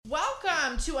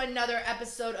to another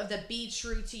episode of the Be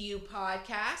True to You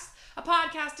podcast, a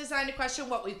podcast designed to question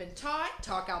what we've been taught,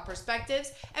 talk out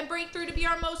perspectives, and break through to be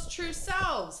our most true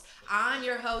selves. I'm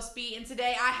your host, B, and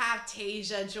today I have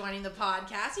Teje joining the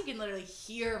podcast. You can literally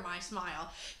hear my smile.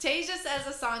 Teje says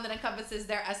a song that encompasses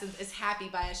their essence is Happy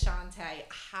by Ashanti.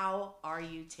 How are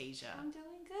you, Teje? I'm doing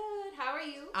good. How are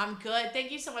you? I'm good.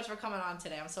 Thank you so much for coming on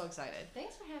today. I'm so excited.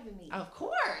 Thanks for having me. Of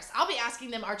course. I'll be asking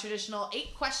them our traditional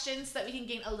 8 questions so that we can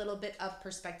gain a little bit of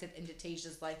perspective into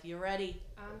Teje's life. You ready?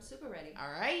 I'm super ready.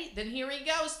 All right. Then here we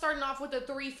go. Starting off with a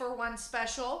 3-for-1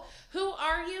 special. Who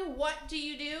are you? What do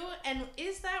you do? And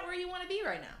is that where you want to be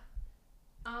right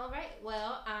now? All right.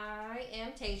 Well, I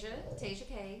am Teje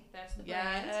K. That's the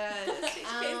brand. Yes.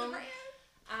 Teje K is the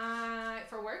brand.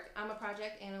 For work, I'm a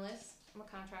project analyst. I'm a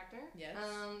contractor. Yes.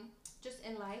 Just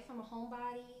in life, I'm a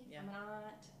homebody. Yeah. I'm an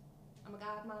aunt. I'm a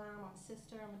godmom. I'm a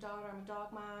sister. I'm a daughter. I'm a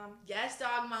dog mom. Yes,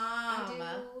 dog mom.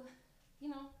 I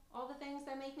do, all the things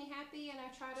that make me happy, and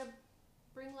I try to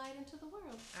bring light into the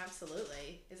world.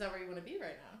 Absolutely. Is that where you want to be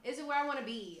right now? Is it where I want to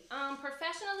be?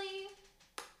 Professionally,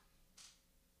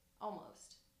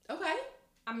 almost. Okay.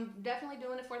 I'm definitely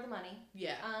doing it for the money.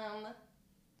 Yeah.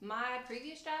 My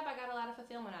previous job, I got a lot of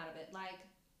fulfillment out of it. Like,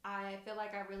 I feel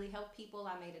like I really helped people.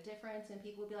 I made a difference, and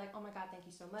people would be like, "Oh my God, thank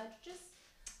you so much."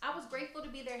 I was grateful to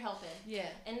be there helping. Yeah.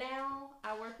 And now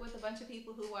I work with a bunch of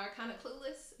people who are kind of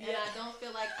clueless, and Yeah. I don't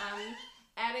feel like I'm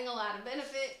adding a lot of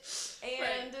benefit.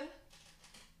 And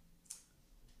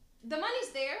the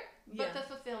money's there, but the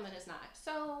fulfillment is not.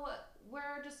 So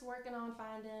we're just working on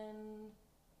finding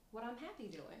what I'm happy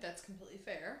doing. That's completely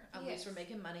fair. At least we're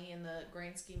making money in the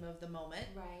grand scheme of the moment.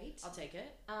 Right. I'll take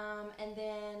it. And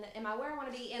then, am I where I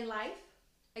want to be in life?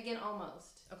 Again,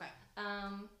 almost. Okay.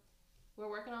 We're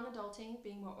working on adulting,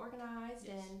 being more organized,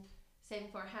 and saving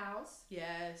for a house.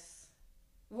 Yes.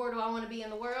 Where do I want to be in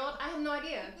the world? I have no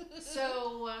idea.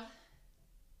 So,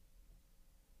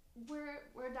 we're ...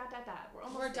 We're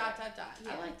almost We're ...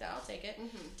 there. I like that. I'll take it.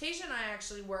 Mm-hmm. Teje and I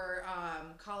actually were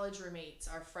college roommates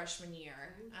our freshman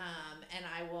year. And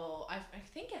I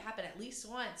think it happened at least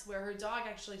once where her dog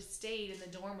actually stayed in the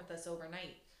dorm with us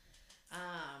overnight.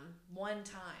 One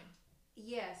time.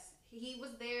 Yes. He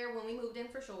was there when we moved in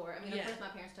for sure. I mean, of course, my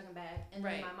parents took him back. And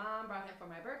then my mom brought him for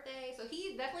my birthday. So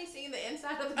he's definitely seen the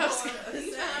inside of the dorm a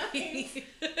few times.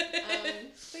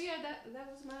 So yeah,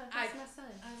 that's my son.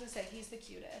 I was going to say, he's the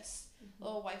cutest.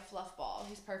 Little white fluff ball.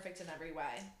 He's perfect in every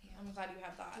way. Yeah. I'm glad you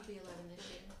have that. He'll be 11 this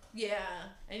year.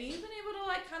 Yeah. And you've been able to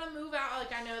kind of move out.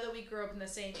 I know that we grew up in the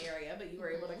same area, but you were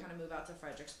able to kind of move out to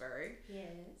Fredericksburg.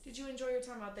 Yes. Did you enjoy your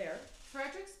time out there?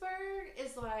 Fredericksburg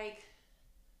is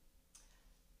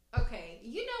okay,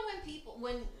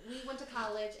 when we went to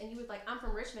college and you would I'm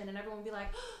from Richmond, and everyone would be like,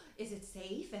 oh, is it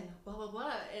safe and blah blah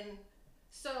blah, and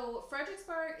so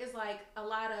Fredericksburg is a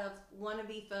lot of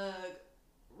wannabe thug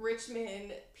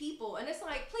Richmond people, and it's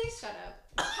please shut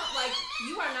up.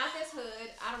 You are not this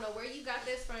hood. I don't know where you got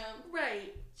this from.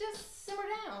 Right. Just simmer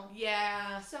down.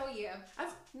 Yeah. So yeah,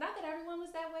 not that everyone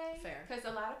was that way. Fair. Because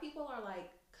a lot of people are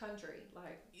country.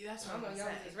 That's I what don't know,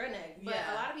 y'all is redneck, but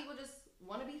a lot of people just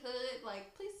want to be hood.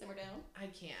 Please simmer down. I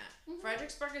can't.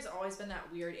 Fredericksburg has always been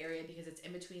that weird area because it's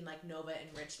in between Nova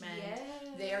and Richmond. Yeah.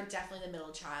 They are definitely the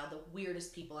middle child. The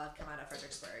weirdest people have come out of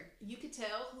Fredericksburg. You could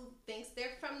tell who thinks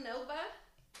they're from Nova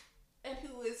and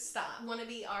who is want to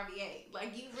be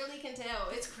RVA. You really can tell.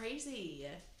 It's crazy.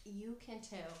 You can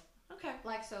tell. Okay.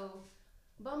 So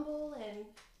Bumble and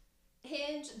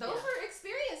Hinge, those were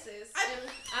experiences, and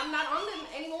I'm not on them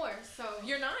anymore. So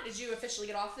you're not? Did you officially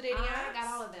get off the dating apps? I got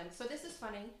all of them. So this is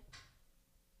funny.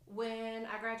 When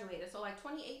I graduated, so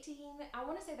 2018, I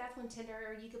want to say that's when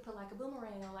Tinder, you could put a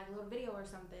boomerang or a little video or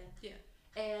something. Yeah.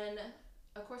 And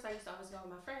of course, I used to always go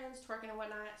with my friends, twerking and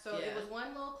whatnot. So it was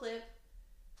one little clip.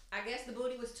 I guess the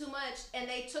booty was too much, and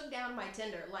they took down my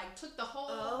Tinder, took the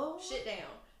whole shit down.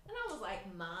 And I was like,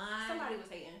 somebody was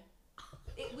hating.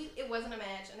 It wasn't a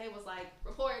match, and they was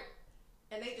report,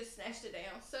 and they just snatched it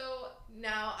down. So no,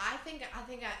 I think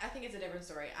it's a different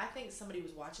story. I think somebody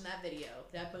was watching that video,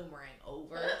 that boomerang,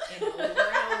 over and over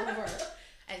and over,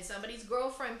 and somebody's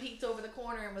girlfriend peeked over the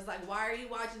corner and was like, "Why are you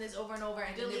watching this over and over?"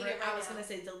 And delete it. I was gonna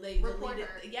say delete it.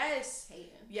 Yes,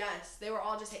 hating. Yes, they were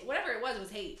all just hate. Whatever it was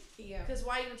hate. Yeah. Because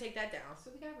why are you gonna take that down? So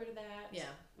we got rid of that. Yeah.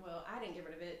 Well, I didn't get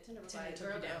rid of it. Tinder was took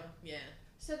girl you down. Yeah.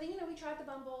 So then, we tried the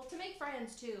Bumble to make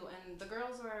friends too, and the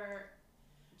girls were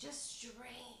just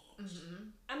strange. Mm-hmm.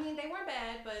 I mean, they weren't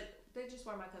bad, but they just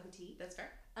weren't my cup of tea. That's fair.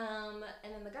 And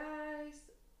then the guys,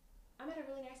 I met a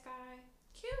really nice guy.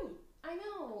 Cute. I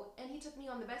know, and he took me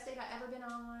on the best date I ever been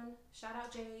on. Shout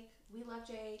out Jake. We love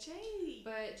Jake.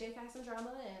 But Jake had some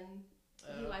drama, and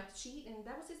he liked to cheat, and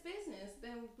that was his business.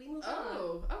 Then we moved on.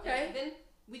 Oh,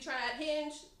 We tried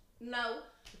Hinge. No.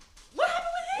 What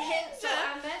happened with Hinge? So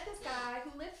I met this guy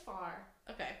who lived far.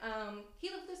 Okay. He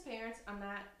lived with his parents. I'm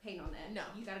not hating on that. No.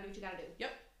 You gotta do what you gotta do.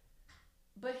 Yep.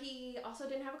 But he also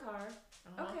didn't have a car.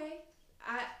 Uh-huh. Okay.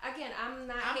 I'm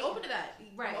not. I'm open to that.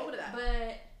 Right. I'm open to that.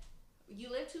 But you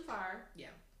live too far. Yeah.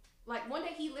 Like one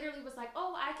day he literally was like,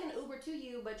 "Oh, I can Uber to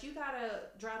you, but you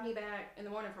gotta drive me back in the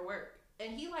morning for work."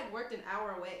 And he like worked an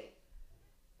hour away.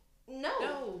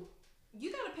 No.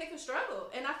 You gotta pick a struggle.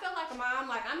 And I felt like a mom,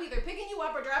 like I'm either picking you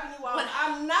up or dropping you off.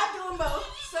 I'm not doing both.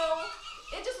 So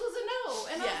it just was a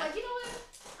no. And I was like, you know what?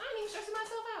 I ain't even stressing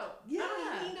myself out. Yeah. I don't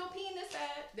even need no peeing this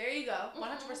bad. There you go.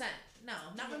 100%. No,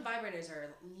 not when vibrators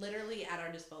are literally at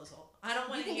our disposal. I don't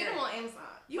want to hear get them on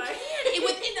Amazon. You can.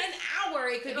 Within an hour,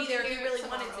 it could be there if you really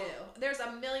wanted to. There's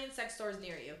a million sex stores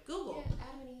near you. Google.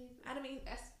 Yeah, Adam and Eve.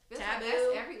 Taboo. Like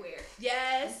that's everywhere.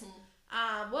 Yes.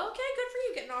 Well, okay, good for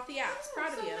you getting off the apps. Yeah,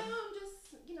 Proud of you. Now I'm just,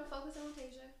 focusing on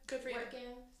Teje. Good for you.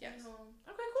 Working, staying home.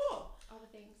 Okay, cool. All the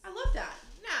things. I love that.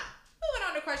 Now, moving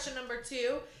on to question number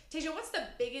 2. Teje, what's the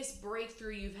biggest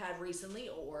breakthrough you've had recently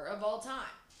or of all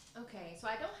time? Okay, so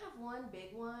I don't have one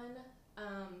big one.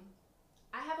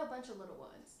 I have a bunch of little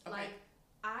ones. Okay. Like,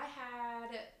 I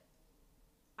had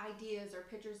ideas or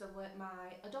pictures of what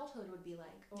my adulthood would be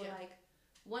like. Or, like,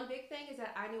 one big thing is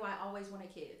that I knew I always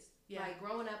wanted kids. Yeah. Like,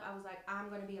 growing up, I was like, I'm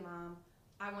going to be a mom.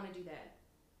 I want to do that.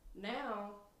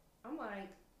 Now, I'm like,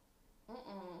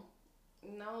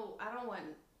 no, I don't want,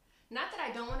 not that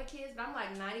I don't want kids, but I'm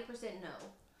like 90% no.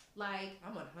 Like,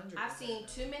 I'm 100%. I've seen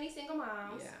too many single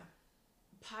moms. Yeah.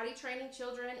 Potty training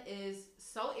children is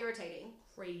so irritating.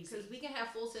 Crazy. Because we can have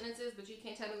full sentences, but you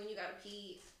can't tell me when you gotta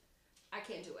pee. I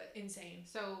can't do it. Insane.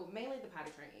 So, mainly the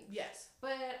potty training. Yes.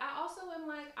 But I also am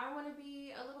like, I want to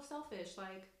be a little selfish.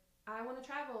 Like, I want to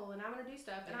travel and I want to do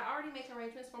stuff. And I already make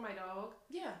arrangements for my dog.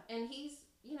 Yeah. And he's,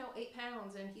 8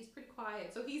 pounds and he's pretty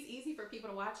quiet. So he's easy for people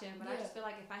to watch him. But I just feel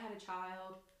like if I had a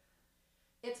child,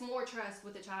 it's more trust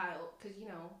with the child. Because,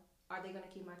 are they going to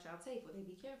keep my child safe? Would they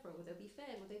be careful? Would they be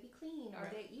fed? Would they be clean?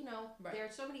 Are they, there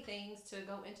are so many things to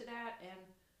go into that. And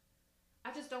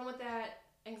I just don't want that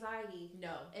anxiety.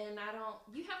 No. And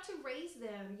you have to raise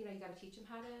them. You got to teach them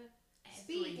how to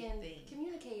speak and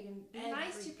communicate and be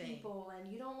nice to people,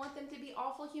 and you don't want them to be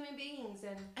awful human beings,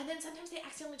 and then sometimes they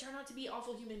accidentally turn out to be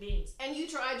awful human beings, and you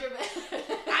tried your best.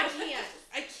 I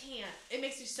can't. It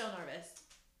makes me so nervous.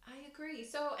 I agree.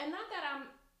 So, and not that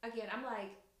I'm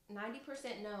like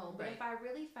 90% no, but if I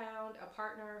really found a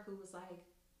partner who was like,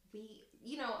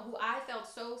 who I felt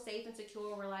so safe and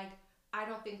secure, where like, I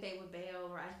don't think they would bail,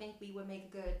 or I think we would make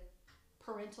a good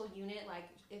parental unit, like,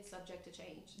 it's subject to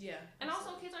change. Yeah. And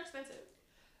also, kids are expensive.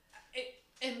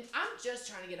 And I'm just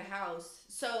trying to get a house.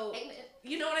 So,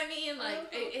 you know what I mean?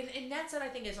 Like, and that's what I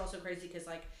think is also crazy, because,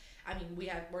 like, I mean,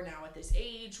 we're now at this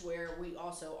age where we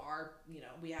also are,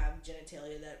 we have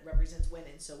genitalia that represents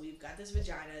women. So we've got this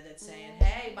vagina that's saying,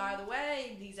 hey, by the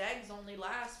way, these eggs only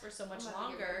last for so much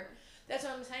longer. That's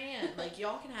what I'm saying. Like,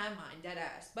 y'all can have mine, dead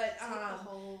ass. But take the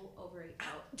whole ovary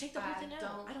out. Take the whole thing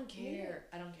out. I don't care.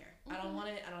 I don't care. I don't want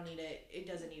it. I don't need it. It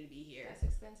doesn't need to be here. That's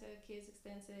expensive. Kids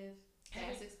expensive.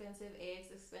 Gas expensive.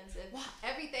 Eggs expensive. Wow.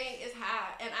 Everything is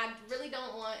high, and I really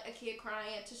don't want a kid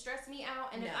crying to stress me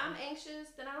out. And if I'm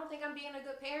anxious, then I don't think I'm being a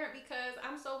good parent, because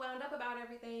I'm so wound up about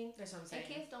everything. That's what I'm saying.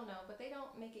 And kids don't know, but they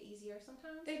don't make it easier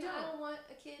sometimes. They don't. I don't want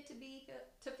a kid to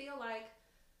feel like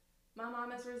my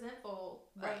mom is resentful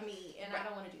of me, and I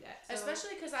don't want to do that. So,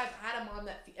 especially because I've had a mom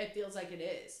that it feels like it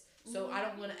is. So I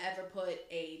don't want to ever put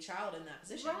a child in that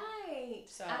position. Right.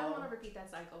 So I don't want to repeat that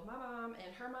cycle. My mom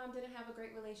and her mom didn't have a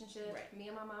great relationship. Right.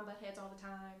 Me and my mom butt heads all the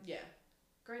time. Yeah.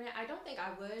 Granted, I don't think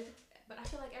I would, but I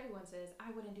feel like everyone says I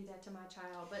wouldn't do that to my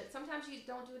child. But sometimes you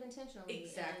don't do it intentionally.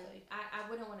 Exactly. I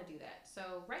wouldn't want to do that.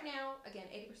 So right now, again,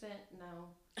 80%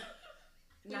 no.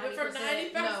 We went from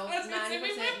 90% no. 90%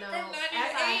 no.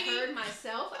 As I heard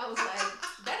myself, I was like,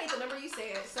 that ain't the number you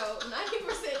said. So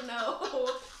 90% no.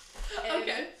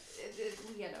 Okay.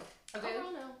 Yeah, no. Okay.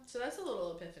 Overall, no. So that's a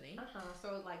little epiphany.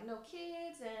 So like, no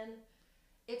kids, and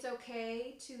it's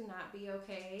okay to not be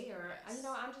okay, or I'm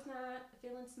just not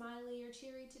feeling smiley or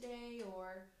cheery today,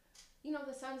 or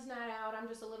the sun's not out, I'm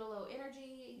just a little low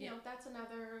energy. You know, that's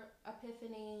another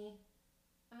epiphany.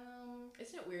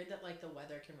 Isn't it weird that like the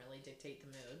weather can really dictate the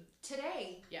mood?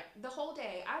 Today, yeah, the whole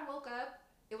day. I woke up,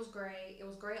 it was gray. It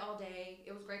was gray all day.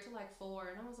 It was gray till like 4,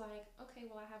 and I was like, okay,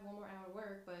 well, I have 1 more hour to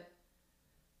work, but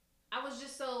I was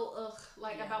just so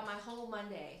about my whole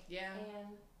Monday. Yeah.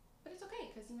 But it's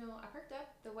okay, because I perked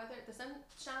up. The weather, the sun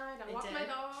shined. I walked my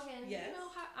dog, and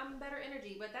I'm better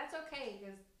energy. But that's okay,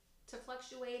 because to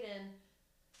fluctuate and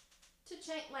to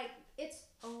change, like, it's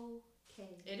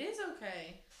okay. It is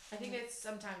okay. I think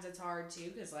sometimes it's hard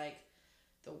too, because like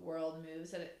the world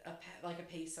moves at a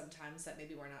pace sometimes that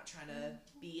maybe we're not trying to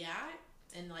be at.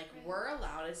 And like we're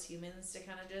allowed as humans to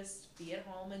kind of just be at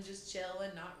home and just chill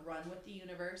and not run with the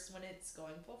universe when it's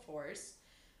going full force.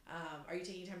 Are you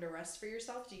taking time to rest for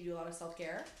yourself? Do you do a lot of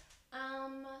self-care?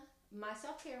 My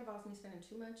self-care involves me spending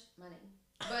too much money.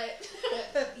 But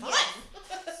yes.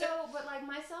 So, but like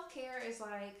my self-care is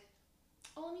like,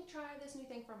 oh, let me try this new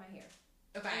thing for my hair.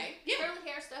 Okay. And curly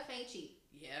hair stuff ain't cheap.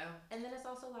 Yeah. And then it's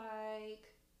also like,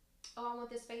 oh, I want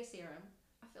this face serum.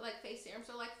 I feel like face serums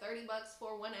are like $30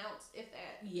 for 1 ounce, if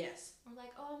that. Yes. I'm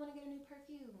like, oh, I want to get a new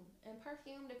perfume. And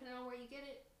perfume, depending on where you get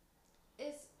it,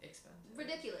 is expensive.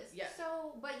 Ridiculous. Yeah.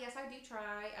 So, but yes, I do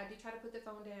try to put the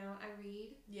phone down. I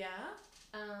read. Yeah.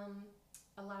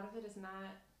 A lot of it is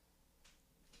not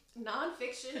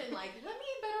nonfiction and like, let me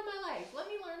better my life. Let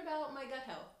me learn about my gut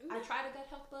health. I tried a gut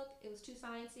health book. It was too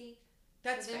sciencey.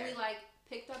 That's fair. Then we like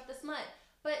picked up the smut.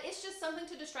 But it's just something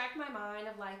to distract my mind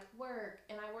of like work,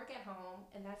 and I work at home,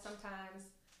 and that sometimes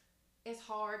it's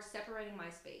hard separating my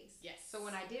space. Yes. So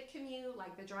when I did commute,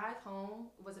 like the drive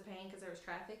home was a pain because there was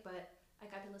traffic, but I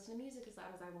got to listen to music as loud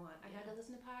as I want. I got to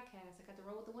listen to podcasts. I got to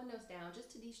roll with the windows down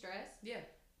just to de-stress. Yeah.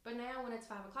 But now when it's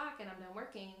 5 o'clock and I'm done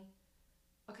working,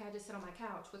 okay, I just sit on my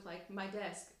couch with like my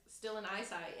desk still in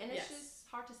eyesight, and it's just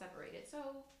hard to separate it.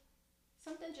 So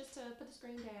something just to put the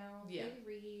screen down, maybe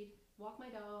read, walk my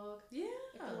dog,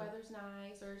 if the weather's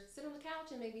nice, or sit on the couch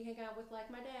and maybe hang out with like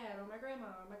my dad or my grandma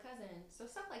or my cousin. So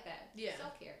stuff like that. Yeah.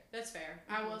 Self-care. That's fair.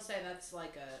 I will say that's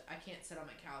like I can't sit on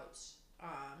my couch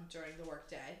during the work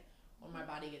day when my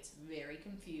body gets very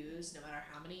confused, no matter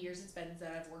how many years it's been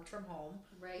that I've worked from home.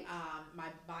 Right. My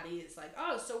body is like,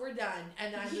 oh, so we're done.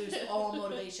 And then I lose all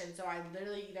motivation. So I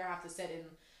literally either have to sit in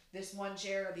this one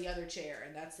chair or the other chair,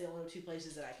 and that's the only 2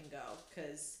 places that I can go,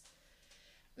 because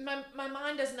my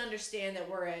mind doesn't understand that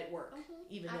we're at work,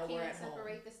 even though we're at home. I can't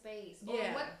separate the space.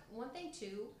 Yeah. One thing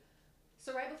too,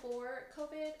 so right before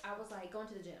COVID, I was like going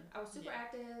to the gym. I was super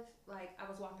active. Like I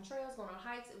was walking trails, going on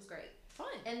hikes. It was great. Fun.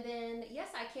 And then, yes,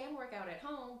 I can work out at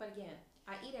home, but again,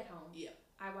 I eat at home. Yeah.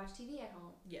 I watch TV at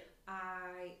home. Yeah.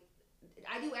 I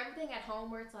do everything at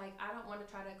home where it's like, I don't want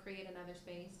to try to create another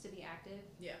space to be active.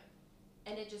 Yeah.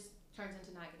 And it just turns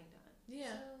into not getting done.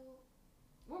 Yeah. So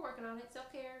we're working on it.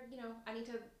 Self-care, I need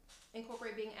to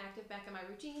incorporate being active back in my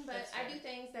routine, but I do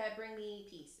things that bring me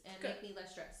peace and make me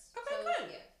less stressed. Okay, so,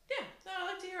 good. Yeah. No,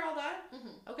 I like to hear all that.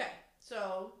 Mm-hmm. Okay,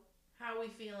 so how are we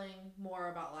feeling more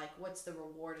about like what's the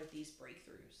reward of these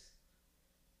breakthroughs?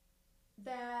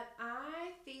 That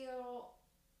I feel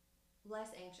less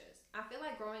anxious. I feel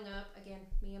like growing up, again,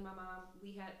 me and my mom,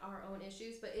 we had our own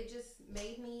issues, but it just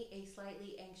made me a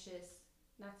slightly anxious,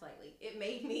 not slightly, it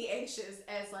made me anxious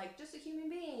as like just a human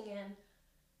being. And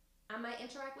I might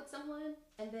interact with someone,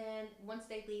 and then once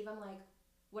they leave, I'm like,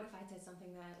 what if I did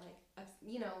something that like,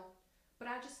 but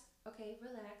I just, okay,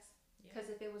 relax. Because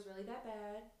if it was really that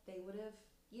bad, they would have,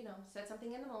 said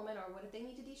something in the moment, or what if they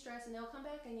need to de-stress, and they'll come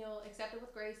back and you'll accept it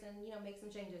with grace and, make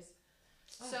some changes.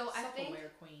 So I think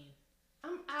self-aware queen.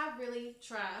 I really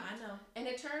try. I know. And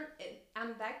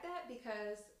I'm like that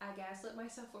because I gaslit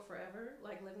myself for forever,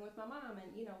 like living with my mom,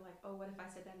 and like, oh, what if I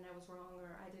said that and that was wrong,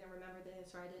 or I didn't remember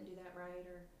this, or I didn't do that right,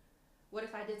 or what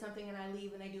if I did something and I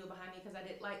leave and they do it behind me because I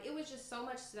did, like, it was just so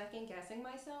much second guessing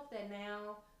myself that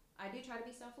now I do try to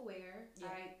be self-aware.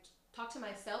 Yeah. I talk to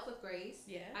myself with grace.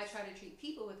 Yes. I try to treat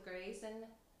people with grace, and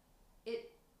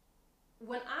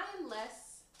when I am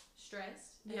less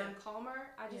stressed and I'm calmer,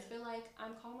 I just feel like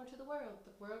I'm calmer to the world.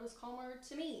 The world is calmer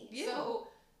to me. Yeah. So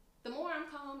the more I'm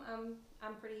calm,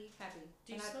 I'm pretty happy.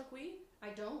 Do you smoke weed? I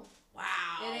don't. Wow.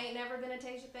 It ain't never been a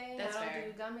Teje thing. That's I don't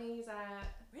fair. do gummies.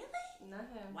 Really?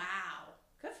 Nothing. Wow.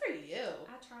 Good for you.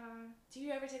 I try. Do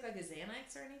you ever take like a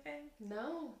Xanax or anything?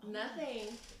 No, nothing.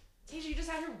 Teje, you just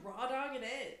had her raw dog and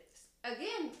it.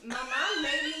 Again, my mom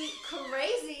made me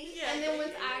crazy. Yeah, and then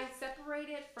once I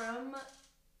separated from,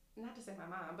 not to say my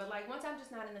mom, but like once I'm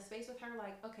just not in the space with her,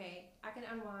 like, okay, I can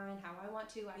unwind how I want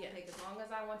to. I can take as long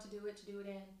as I want to do it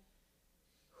in.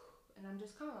 And I'm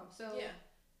just calm. So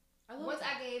once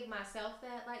I gave myself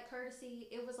that like courtesy,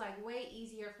 it was like way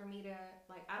easier for me to,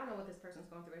 like, I don't know what this person's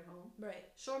going through at home. Right.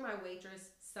 Sure, my waitress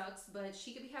sucks, but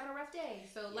she could be having a rough day.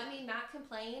 So let me not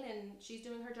complain, and she's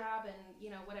doing her job,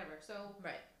 and whatever. So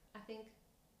I think,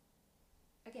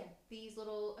 again, these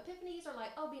little epiphanies are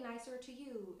like, oh, be nicer to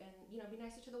you, and be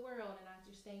nicer to the world. And I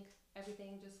just think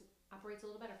everything just operates a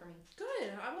little better for me.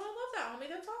 Good. I love that, homie.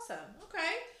 That's awesome.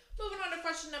 Okay. Moving on to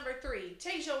question number 3.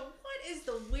 Teje, what is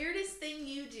the weirdest thing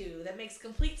you do that makes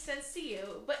complete sense to you,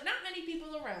 but not many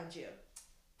people around you?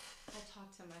 I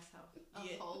talk to myself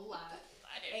a whole lot.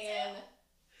 I do and too.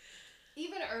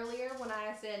 even earlier when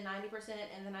I said 90%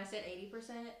 and then I said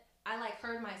 80%, I like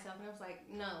heard myself and I was like,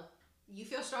 no, you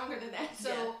feel stronger than that.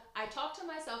 So I talk to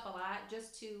myself a lot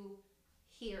just to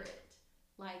hear it.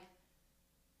 Like,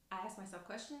 I ask myself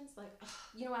questions like,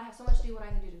 you know, I have so much to do. What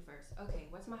I need to do first? Okay,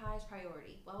 what's my highest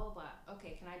priority? Blah, blah, blah.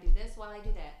 Okay, can I do this while I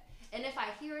do that? And if I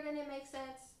hear it and it makes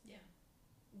sense,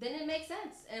 then it makes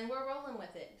sense and we're rolling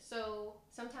with it. So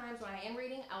sometimes when I am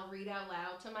reading, I'll read out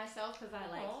loud to myself because I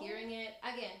like hearing it.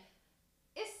 Again,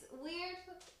 it's weird,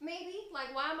 maybe.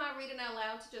 Like, why am I reading out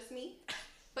loud to just me?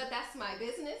 But that's my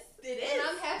business. It is. And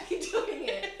I'm happy doing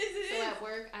it. It So is. at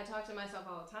work, I talk to myself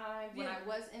all the time. When I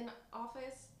was in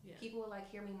office, people would like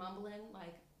hear me mumbling.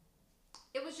 Like,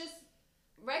 it was just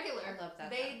regular. I love that.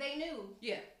 They knew.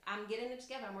 Yeah. I'm getting it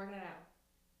together. I'm working it out.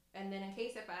 And then in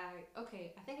case if I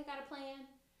think I got a plan.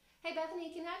 Hey,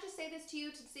 Bethany, can I just say this to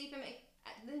you to see if it makes...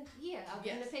 Then, I'll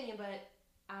give an opinion, but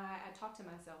I talk to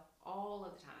myself all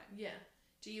of the time. Yeah.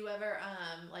 Do you ever,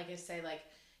 like I say, like,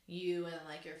 you and,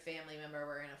 like, your family member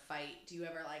were in a fight, do you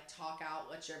ever, like, talk out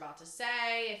what you're about to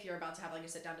say, if you're about to have, like, a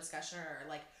sit-down discussion, or,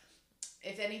 like,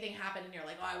 if anything happened and you're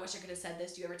like, oh, I wish I could have said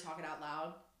this, do you ever talk it out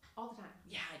loud? All the time.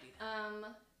 Yeah, I do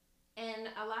that. And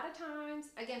a lot of times,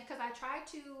 again, because I try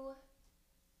to...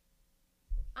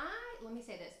 let me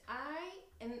say this.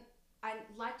 I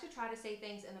like to try to say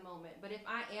things in the moment, but if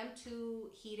I am too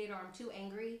heated or I'm too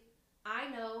angry, I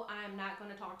know I'm not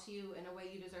going to talk to you in a way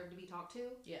you deserve to be talked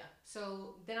to. Yeah.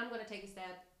 So then I'm going to take a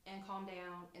step and calm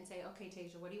down and say, okay,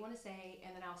 Teje, what do you want to say?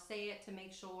 And then I'll say it to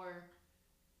make sure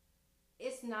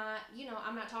it's not,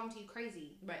 I'm not talking to you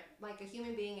crazy. Right. Like a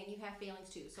human being, and you have feelings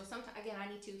too. So sometimes, again, I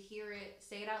need to hear it,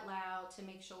 say it out loud to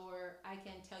make sure I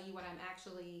can tell you what I'm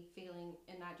actually feeling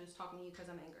and not just talking to you because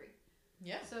I'm angry.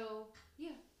 Yeah. So,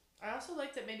 yeah. I also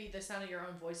like that maybe the sound of your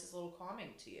own voice is a little calming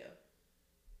to you.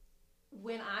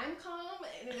 When I'm calm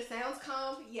and it sounds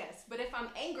calm, yes. But if I'm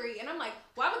angry and I'm like,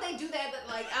 why would they do that?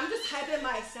 But like, I'm just hyping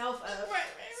myself up. Right.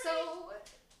 So,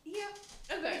 yeah.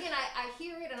 Okay. Again, I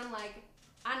hear it and I'm like,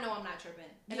 I know I'm not tripping.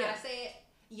 And I say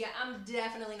it, I'm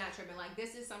definitely not tripping. Like,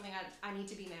 this is something I need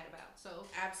to be mad about. So,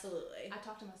 absolutely. I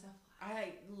talk to myself.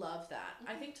 I love that.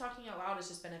 Mm-hmm. I think talking out loud is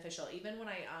just beneficial. Even when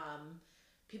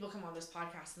people come on this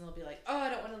podcast and they'll be like, oh, I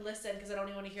don't want to listen because I don't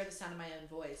even want to hear the sound of my own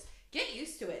voice. Get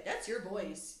used to it. That's your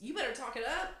voice. You better talk it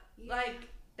up. Yeah. Like,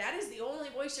 that is the only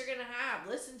voice you're going to have.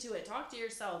 Listen to it. Talk to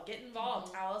yourself. Get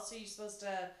involved. Mm-hmm. How else are you supposed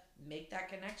to make that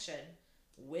connection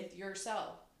with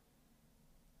yourself?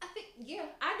 I think,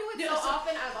 I do it so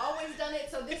often. I've always done it,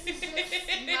 so this is just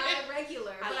my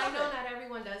regular. But I know not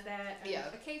everyone does that.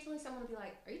 And occasionally someone will be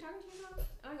like, are you talking to yourself?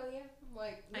 And I go, yeah. I'm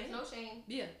like, there's no shame.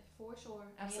 Yeah. For sure.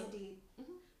 Absolutely. Indeed.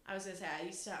 Mm-hmm. I was going to say, I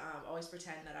used to always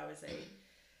pretend that I was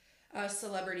a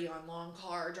celebrity on long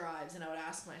car drives, and I would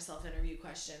ask myself interview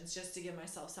questions just to give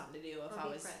myself something to do if I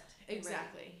was... Prepped.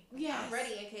 Exactly. Yeah. I'm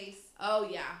ready in case. Oh,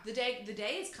 yeah. The day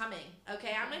is coming.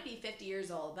 Okay, I might be 50 years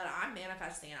old, but I'm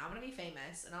manifesting it. I'm going to be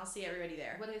famous, and I'll see everybody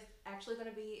there. What it's actually going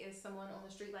to be is someone on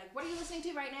the street like, what are you listening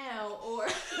to right now? Or...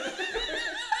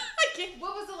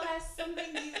 What was the last something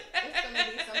you... It's going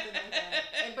to be something like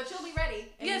that. But you'll be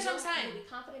ready. And that's what I'm saying. You'll be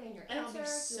confident in your and answer. I'll be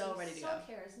so ready to go.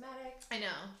 So charismatic. I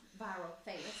know. Viral.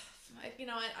 Famous. You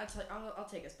know what? I'll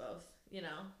take us both. You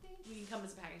know? Thanks. We can come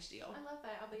as a package deal. I love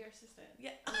that. I'll be your assistant.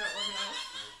 Yeah. I'm going to organize.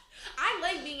 I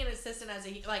like being an assistant as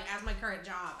my current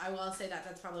job. I will say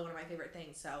that's probably one of my favorite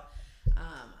things. So,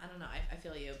 I don't know. I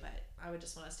feel you, but I would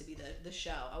just want us to be the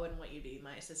show. I wouldn't want you to be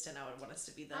my assistant. I would want us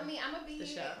to be I'm gonna be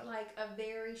like a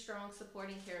very strong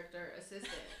supporting character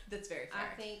assistant. That's very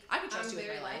fair. I think I could trust I'm you with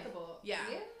very my likable. Yeah.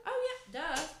 Oh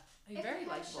yeah. Duh. You're very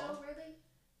likable. Show, really?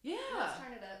 Yeah. Let's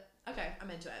turn it up. Okay, I'm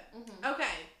into it. Mm-hmm.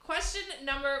 Okay, question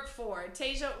number 4.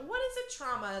 Teje, what is a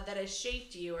trauma that has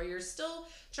shaped you or you're still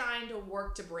trying to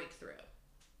work to break through?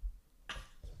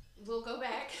 We'll go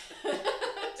back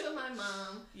to my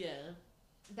mom. Yeah.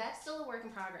 That's still a work in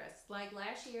progress. Like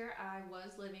last year, I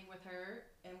was living with her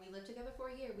and we lived together for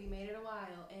a year. We made it a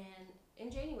while. And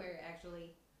in January,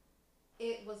 actually,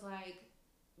 it was like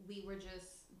we were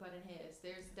just butting heads.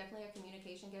 There's definitely a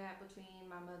communication gap between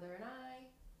my mother and I.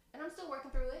 And I'm still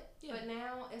working through it. Yeah. But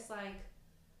now it's like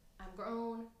I'm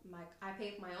grown. I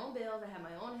pay for my own bills. I have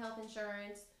my own health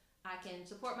insurance. I can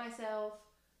support myself.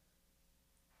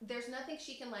 There's nothing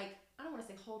she can I don't want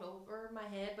to say hold over my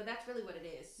head, but that's really what it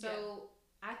is. So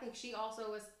I think she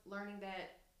also is learning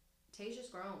that Teja's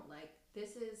grown.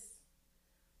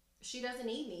 She doesn't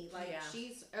need me.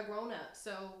 She's a grown up.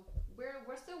 So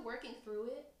we're still working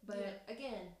through it. But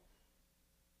again,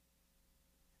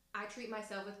 I treat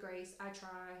myself with grace. I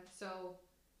try. So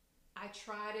I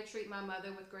try to treat my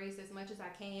mother with grace as much as I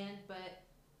can, but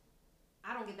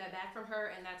I don't get that back from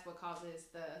her, and that's what causes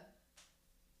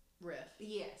riff.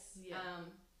 Yes. Yeah.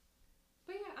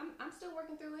 But yeah, I'm still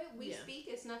working through it. We speak.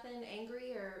 It's nothing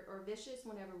angry or vicious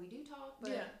whenever we do talk.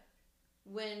 But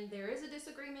when there is a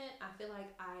disagreement, I feel like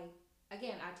I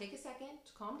take a second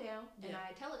to calm down and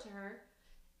I tell it to her.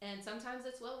 And sometimes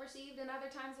it's well received and other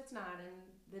times it's not. And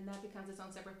then that becomes its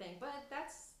own separate thing. But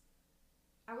that's,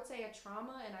 I would say, a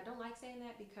trauma. And I don't like saying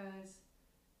that because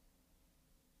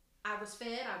I was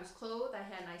fed, I was clothed, I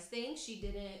had nice things. She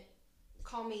didn't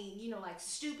call me, like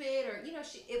stupid or,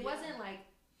 it wasn't like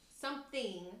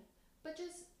something, but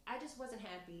I just wasn't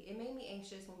happy. It made me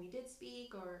anxious when we did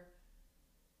speak, or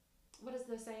what is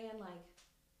the saying,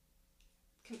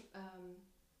 like,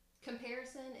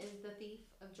 comparison is the thief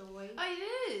of joy.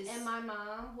 It is. And my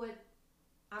mom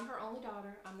I'm her only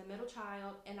daughter, I'm the middle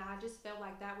child, and I just felt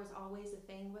like that was always a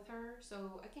thing with her.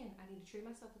 So again, I need to treat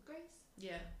myself with grace.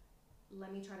 Yeah.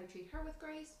 Let me try to treat her with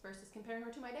grace versus comparing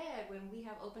her to my dad when we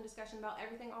have open discussion about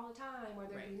everything all the time,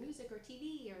 whether it be music or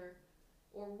TV or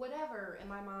whatever. And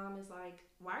my mom is like,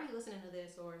 why are you listening to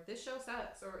this? Or this show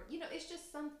sucks. Or, it's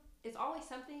just it's always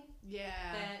something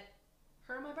that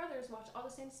her and my brothers watch all the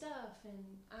same stuff. And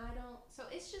I don't, so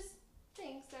it's just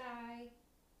things that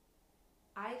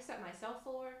I accept myself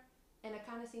for. And it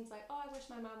kind of seems like, I wish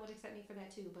my mom would accept me for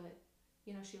that too. But,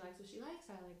 she likes what she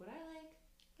likes. I like what I like.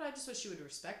 But I just wish she would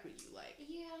respect what you like.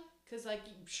 Yeah. Because,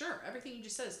 sure, everything you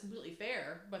just said is completely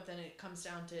fair, but then it comes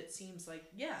down to, it seems like,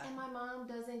 And my mom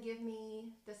doesn't give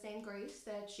me the same grace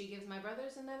that she gives my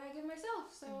brothers and that I give myself,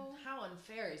 so. How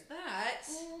unfair is that?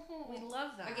 Mm-hmm. We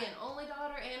love that. Again, only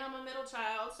daughter and I'm a middle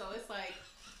child, so it's like,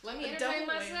 let me entertain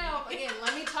myself. Again,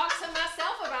 let me talk to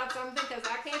myself about something because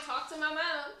I can't talk to my mom.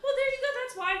 Well, there you go.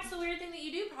 That's why it's the weird thing that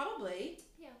you do, probably.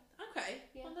 Yeah. Okay.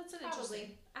 Yeah. Well, that's an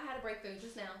interesting. I had a breakthrough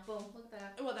just now. Boom. Look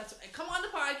at that. Well, come on the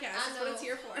podcast. That's what it's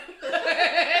here for.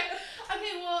 Okay.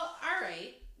 Well, all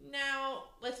right. Now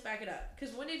let's back it up.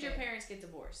 Because when did your parents get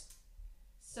divorced?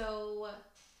 So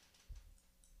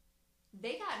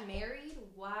they got married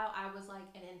while I was like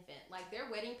an infant. Like their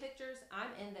wedding pictures, I'm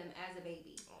in them as a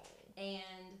baby. Oh.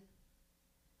 And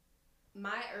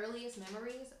my earliest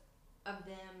memories of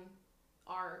them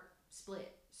are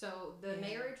split. So the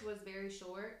marriage was very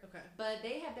short. Okay. But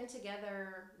they had been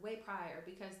together way prior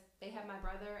because they had my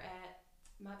brother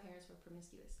my parents were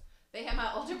promiscuous. They had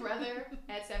my older brother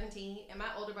at 17, and my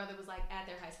older brother was like at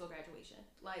their high school graduation.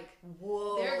 Like,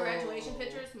 whoa. Their graduation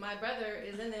pictures, my brother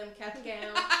is in them, cap and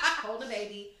gown, holding a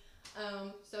baby.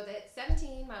 So that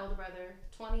 17, my older brother,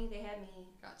 20, they had me.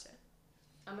 Gotcha.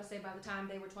 I'm gonna say by the time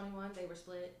they were 21, they were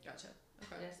split. Gotcha.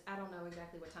 Okay. Yes, I don't know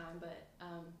exactly what time, but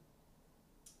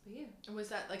yeah. And was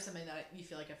that something that you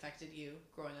feel like affected you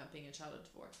growing up being a child of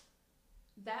divorce?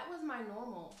 That was my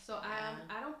normal. So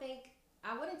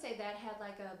I wouldn't say that had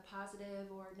like a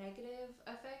positive or negative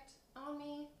effect on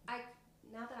me.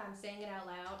 Now that I'm saying it out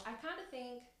loud, I kind of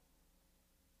think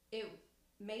it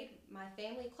made my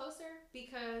family closer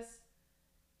because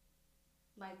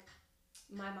like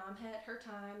my mom had her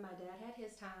time, my dad had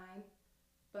his time,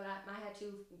 but I had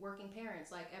two working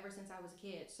parents like ever since I was a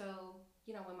kid. So,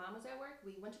 when mom was at work,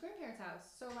 we went to grandparents' house.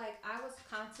 So like I was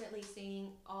constantly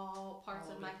seeing all parts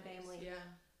of my family. Yeah.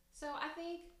 So I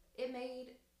think it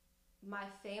made my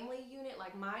family unit,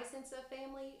 like my sense of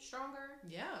family, stronger.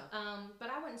 Yeah. But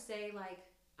I wouldn't say like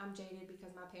I'm jaded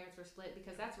because my parents were split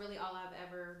because that's really all I've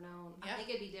ever known. Yeah. I think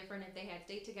it'd be different if they had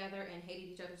stayed together and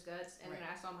hated each other's guts, and then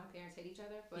I saw my parents hate each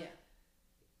other. But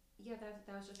yeah, that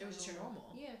was just your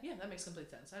normal. Yeah. Yeah, that makes complete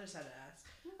sense. I just had to ask.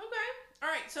 Okay. All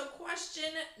right. So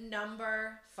question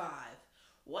number 5.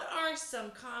 What are some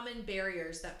common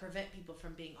barriers that prevent people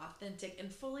from being authentic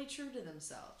and fully true to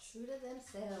themselves? True to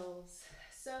themselves.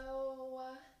 So,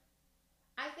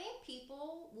 I think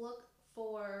people look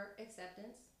for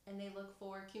acceptance and they look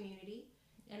for community.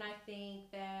 And I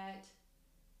think that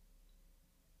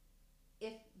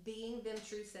if being their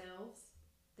true selves,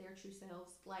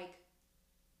 like,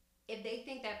 if they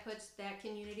think that puts that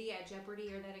community at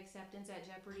jeopardy or that acceptance at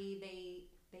jeopardy,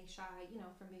 they shy,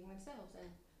 from being themselves. And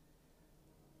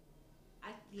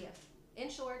in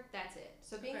short, that's it.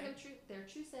 So being their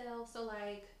true selves. So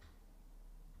like,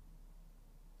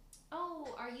 oh,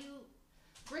 are you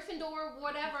Gryffindor,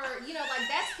 whatever, like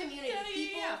that's community.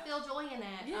 People feel joy in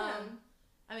that. Yeah.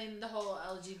 I mean, the whole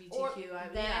LGBTQ. Or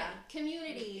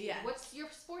community. Yeah. What's your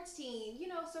sports team?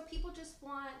 So people just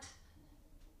want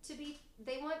to be,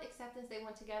 they want acceptance, they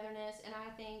want togetherness, and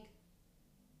I think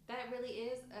that really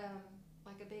is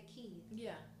like a big key.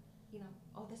 Yeah.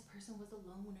 oh, this person was a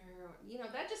loner,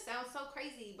 or that just sounds so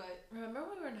crazy. But remember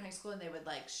when we were in high school and they would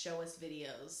like show us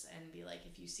videos and be like,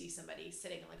 if you see somebody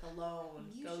sitting like alone,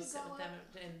 go sit with them,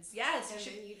 and yes, and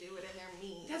then you do it and they're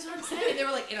mean. That's what I'm saying. They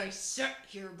were like, and I sat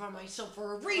here by myself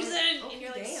for a reason, and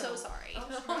you're like, so sorry.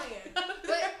 I'm trying.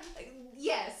 But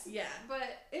yes, yeah.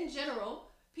 But in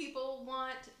general, people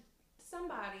want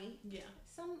somebody,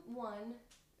 someone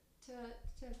to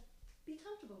be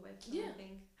comfortable with. I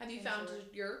think. Have you found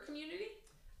your community?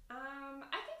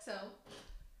 I think so.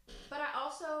 But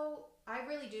I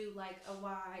really do like a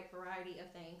wide variety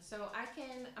of things. So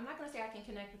I'm not going to say I can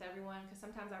connect with everyone, because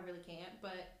sometimes I really can't,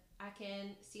 but I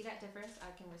can see that difference.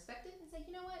 I can respect it and say,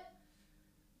 you know what?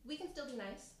 We can still be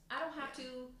nice. I don't have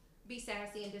to be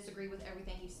sassy and disagree with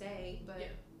everything you say, but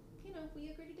we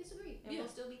agree to disagree, and we'll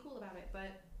still be cool about it.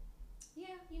 But I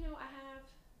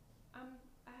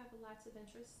have lots of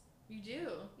interests. You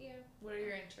do? Yeah. What are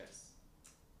your interests?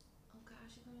 Oh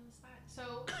gosh, you put me on the spot.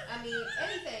 So I mean,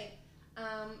 anything.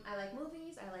 I like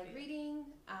movies. I like reading.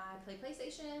 I play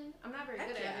PlayStation. I'm not very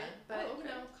good at it, but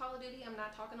Call of Duty. I'm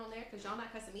not talking on there because y'all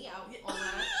not cussing me out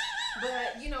online.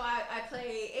 But I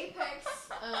play Apex.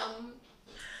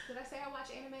 Did I say I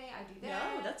watch anime? I do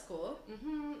that. No, that's cool.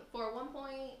 For one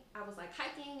point, I was like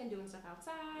hiking and doing stuff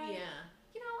outside. Yeah.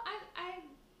 I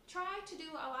try to do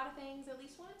a lot of things at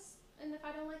least once, and if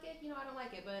I don't like it, I don't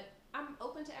like it. But I'm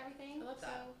open to everything. I love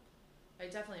that. I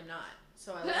definitely am not.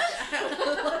 So I like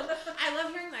that. I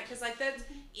love hearing that, because like that's,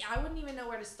 I wouldn't even know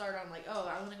where to start on like, oh,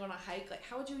 I want to go on a hike. Like,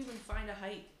 how would you even find a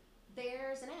hike?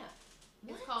 There's an app.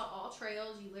 It's called All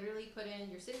Trails. You literally put in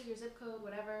your city, your zip code,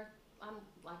 whatever. I'm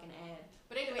like an ad.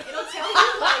 But anyway, it'll tell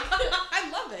you like I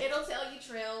love it. It'll tell you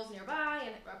trails nearby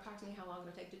and approximately how long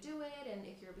it'll take to do it. And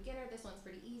if you're a beginner, this one's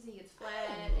pretty easy. It's flat.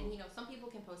 And some people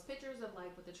can post pictures of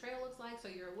like what the trail looks like, so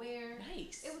you're aware.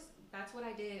 Nice. That's what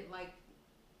I did. Like,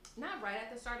 not right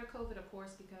at the start of COVID, of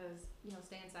course, because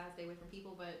stay inside, stay away from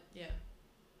people, but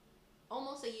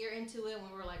almost a year into it,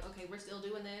 when we were like, okay, we're still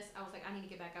doing this, I was like, I need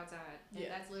to get back outside. And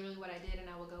that's literally what I did. And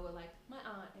I would go with like my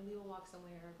aunt, and we will walk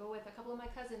somewhere, or go with a couple of my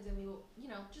cousins, and we will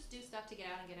just do stuff to get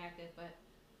out and get active. But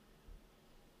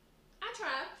I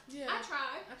try. I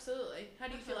try. Absolutely. How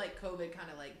do you feel like COVID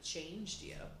kind of like changed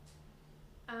you?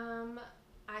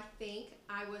 I think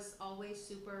I was always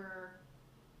super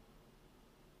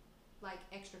like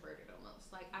extroverted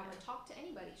almost. Like I would talk to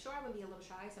anybody. Sure, I would be a little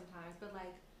shy sometimes, but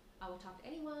like I would talk to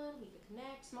anyone. We could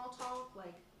connect, small talk.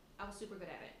 Like I was super good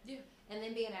at it. Yeah. And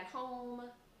then being at home,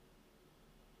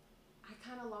 I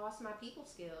kind of lost my people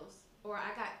skills, or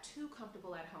I got too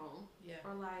comfortable at home. Yeah.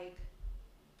 Or like,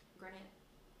 granted,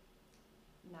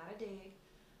 not a dig,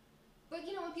 but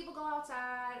when people go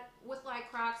outside with like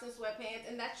Crocs and sweatpants,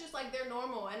 and that's just like their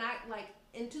normal. And I like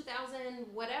in 2000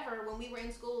 whatever, when we were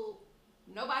in school,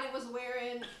 nobody was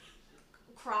wearing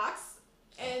Crocs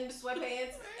and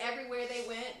sweatpants everywhere they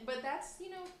went. But that's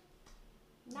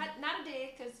not a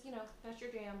dig, because that's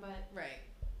your jam. But right,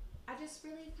 I just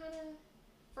really kind of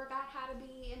forgot how to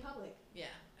be in public. Yeah.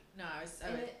 No,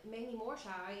 it made me more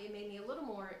shy. It made me a little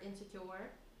more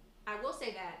insecure. I will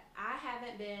say that I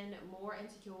haven't been more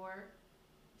insecure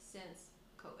since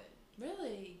COVID.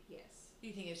 Really? Yes. Do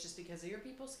you think it's just because of your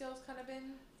people skills kind of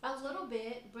been? A little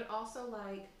bit, but also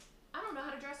like I don't know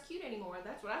how to dress cute anymore.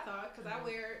 That's what I thought, because I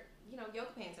wear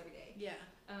yoga pants every day. Yeah.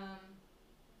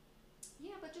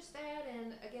 Yeah, but just that,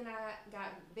 and again, I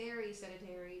got very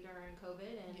sedentary during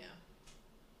COVID,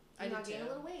 and I gained a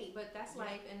little weight, but that's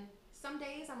life. And some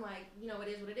days I'm like, it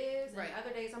is what it is, and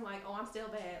other days I'm like, oh, I'm still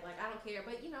bad, like I don't care.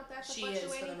 But that's a fluctuating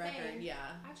is, for the record. thing. Yeah.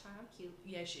 I try. I'm cute.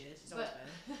 Yeah, she is. She's always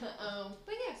bad.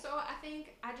 But yeah, so I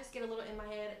think I just get a little in my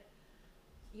head.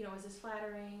 Is this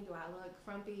flattering? Do I look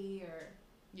frumpy or?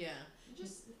 Yeah.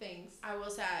 Just things. I will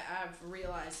say I've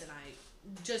realized, and I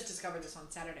just discovered this on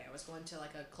Saturday. I was going to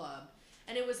like a club,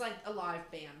 and it was like a live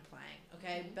band playing,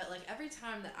 okay? But like every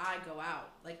time that I go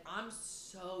out, like I'm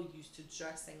so used to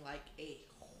dressing like a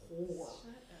whore. Shut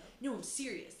up. No, I'm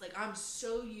serious. Like I'm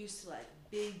so used to like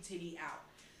big titty out.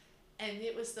 And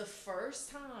it was the first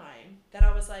time that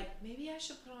I was like, maybe I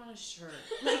should put on a shirt.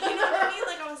 Like, you know what I mean?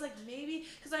 Like, I was like, maybe,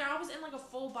 because like, I was in like a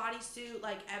full bodysuit,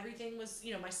 like everything was,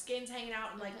 my skin's hanging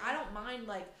out, and like, I don't mind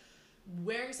like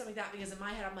wearing something like that, because in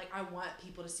my head, I'm like, I want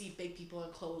people to see big people in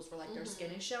clothes where like their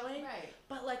skin is showing. Right.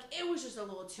 But like, it was just a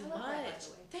little too much. That, by the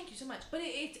way. Thank you so much. But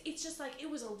it's just like, it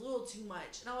was a little too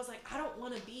much. And I was like, I don't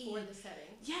want to be. For the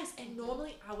setting. Yes, and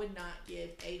normally I would not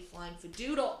give a flying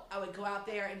fadoodle. I would go out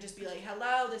there and just be like,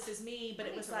 hello, this is me. But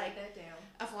it was like, write that down.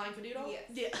 A flying fadoodle? Yes.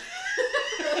 Yeah.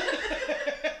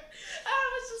 I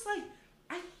was just like,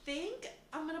 I think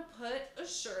I'm going to put a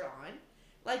shirt on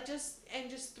Like, just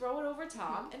throw it over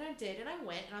top. And I did, and I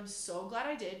went, and I'm so glad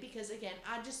I did, because again,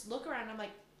 I just look around and I'm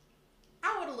like,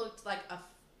 I would have looked like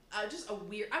I just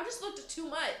looked too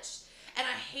much. And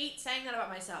I hate saying that about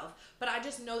myself, but I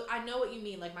know what you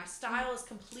mean. Like, my style is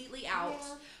completely out.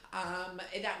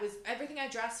 That was everything I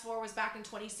dressed for was back in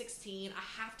 2016.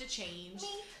 I have to change.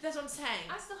 That's what I'm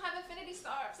saying. I still have infinity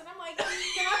scarves, and I'm like, can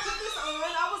I put this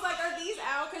on? I was like, are these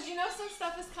out? Because some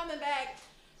stuff is coming back.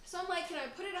 So I'm like, can I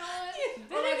put it on?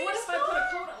 Or like, what if I put a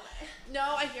coat on it?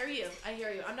 No, I hear you.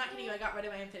 I'm not kidding you. I got rid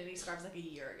of my infinity scarves like a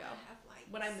year ago. I have like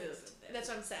when I moved. That's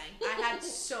what I'm saying. I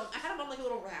had them on like a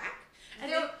little rack.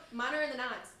 And mine are in the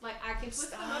knots. Like, I can twist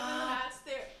them up in the knots.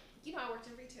 I worked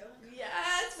in retail. Yeah,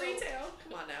 it's retail.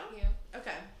 Come on now. Yeah.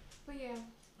 Okay. But yeah.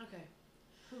 Okay.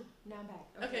 Now I'm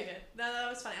back. Okay, good. No, that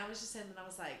was funny. I was just saying that I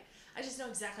was like, I just know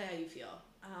exactly how you feel.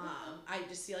 I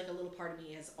just feel like a little part of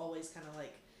me has always kind of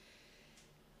like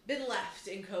been left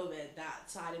in COVID, that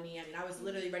side of me. I mean, I was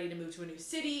literally ready to move to a new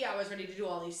city. I was ready to do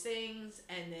all these things.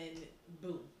 And then,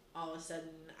 boom, all of a sudden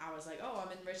I was like, oh,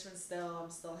 I'm in Richmond still. I'm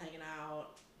still hanging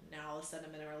out. Now all of a sudden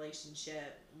I'm in a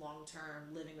relationship,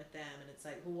 long-term, living with them. And it's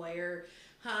like, where,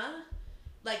 huh?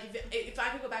 Like, if I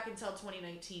could go back and tell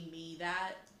 2019 me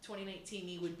that, 2019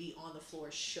 me would be on the floor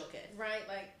shooketh. Right,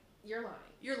 like, you're lying.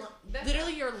 You're lying.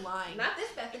 Literally, you're lying. Not this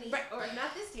Bethany, right. Or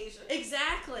not this Teje.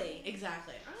 Exactly. All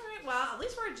right, well, at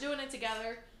least we're doing it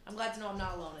together. I'm glad to know I'm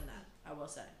not alone in that, I will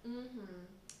say.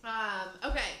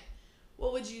 Okay.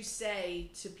 What would you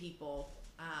say to people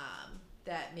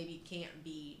that maybe can't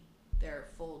be their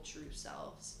full true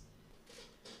selves?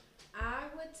 I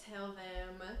would tell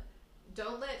them,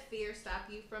 don't let fear stop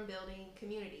you from building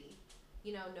community.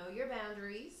 Know your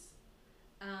boundaries.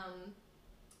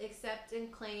 Accept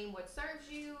and claim what serves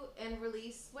you and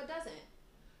release what doesn't.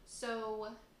 So,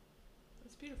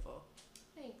 that's beautiful.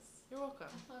 Thanks. You're welcome.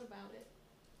 I thought about it.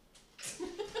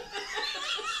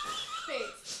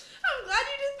 Thanks. I'm glad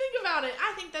you did think about it.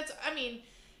 I think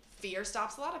fear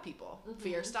stops a lot of people.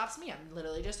 Fear stops me. I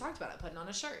literally just talked about it, putting on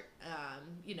a shirt.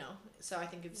 So I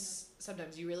think it's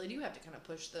sometimes you really do have to kind of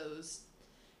push those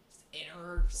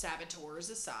inner saboteurs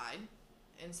aside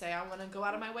and say, I want to go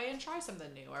out of my way and try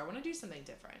something new, or I want to do something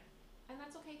different. And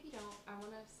that's okay if you don't. I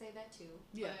want to say that too.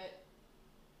 Yeah. But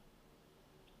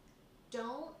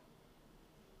don't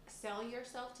sell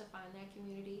yourself to find that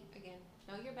community. Again,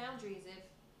 know your boundaries. If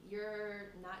you're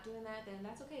not doing that, then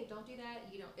that's okay. Don't do that.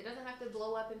 It doesn't have to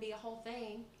blow up and be a whole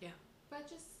thing. Yeah. But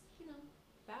just,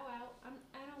 bow out.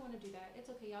 I don't want to do that. It's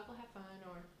okay. Y'all go have fun.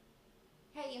 Or,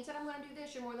 hey, instead I'm going to do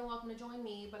this, you're more than welcome to join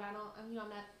me, but I'm not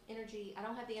energy. I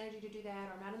don't have the energy to do that,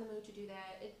 or I'm not in the mood to do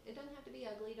that. It doesn't have to be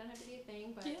ugly. It doesn't have to be a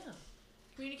thing, but yeah.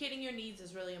 Communicating your needs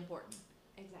is really important.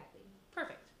 Exactly.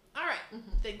 Perfect. All right.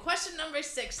 Then question number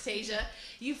 6, Teje.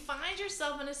 You find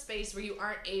yourself in a space where you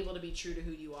aren't able to be true to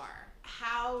who you are.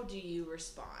 How do you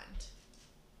respond?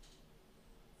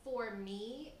 For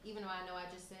me, even though I know I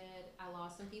just said I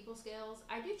lost some people skills,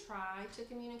 I do try to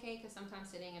communicate, because sometimes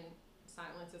sitting in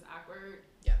silence is awkward.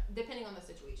 Yeah. Depending on the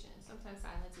situation. Sometimes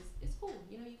silence is cool.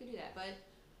 You can do that. But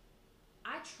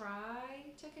I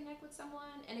try to connect with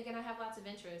someone. And again, I have lots of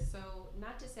interests. So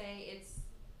not to say it's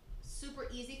super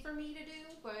easy for me to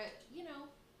do, but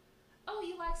oh,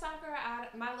 you like soccer?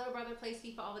 My little brother plays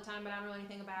FIFA all the time, but I don't know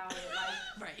anything about it.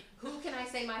 Like, right. Who can I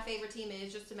say my favorite team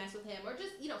is just to mess with him? Or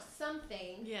just,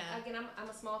 something. Yeah. Again, I'm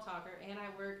a small talker, and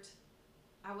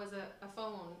I was a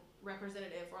phone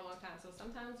representative for a long time. So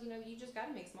sometimes, you just got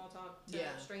to make small talk to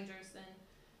strangers, and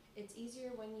it's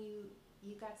easier when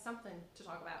you got something to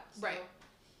talk about. So right.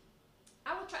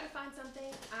 I will try to find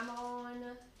something. I'm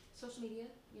on social media.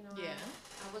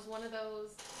 I was one of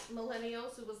those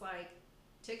millennials who was like,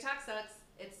 TikTok sucks.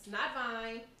 It's not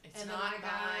Vine. And then I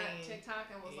got TikTok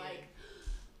and was like,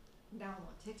 now I'm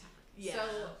on TikTok. Yeah. So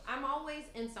I'm always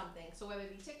in something. So whether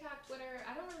it be TikTok, Twitter,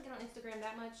 I don't really get on Instagram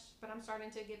that much, but I'm starting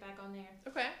to get back on there.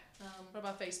 Okay. What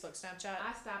about Facebook, Snapchat?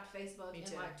 I stopped Facebook in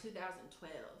like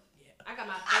 2012. Yeah. I got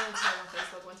my phone turned on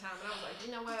Facebook one time, and I was like,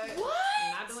 you know what? What?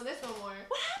 I'm not doing this no more.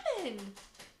 What happened?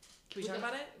 Can we talk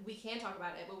about it? We can talk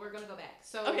about it, but we're going to go back.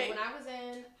 So when I was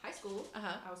in high school,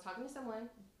 I was talking to someone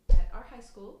at our high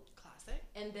school. Classic.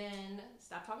 And then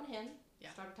stopped talking to him.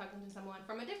 Yeah. Started talking to someone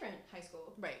from a different high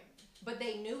school. Right. But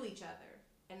they knew each other.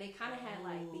 And they kind of had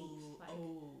like beef.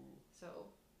 So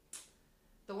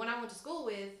the one I went to school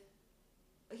with,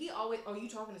 he always, oh, you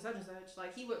talking to such and such.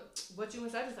 Like he would, what you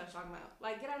and such talking about?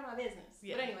 Like, get out of my business.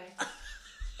 Yeah. But anyway.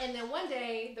 And then one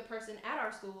day, the person at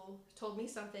our school told me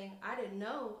something I didn't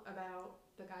know about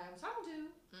the guy I was talking to.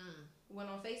 Went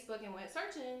on Facebook and went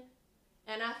searching,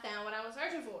 and I found what I was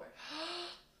searching for.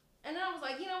 And then I was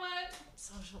like, you know what?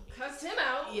 Social media. Cussed him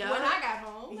out when I got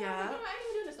home. Yeah. I was like, you know, I ain't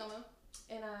even doing this no more.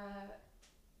 And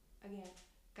again,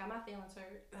 got my feelings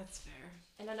hurt. That's fair.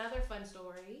 And another fun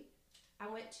story, I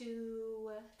went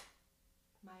to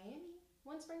Miami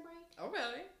one spring break. Oh,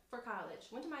 really? For college.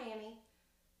 Went to Miami,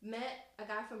 met a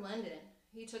guy from London.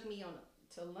 He took me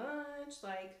to lunch,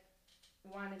 like,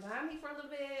 wanted to dine me for a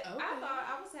little bit. Okay. I thought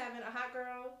I was having a hot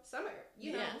girl summer.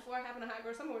 You know, before having a hot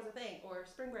girl summer was a thing, or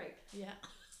spring break. Yeah.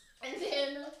 And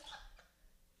then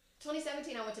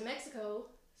 2017, I went to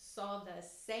Mexico, saw the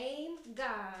same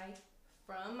guy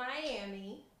from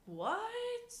Miami.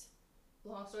 What?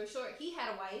 Long story short, he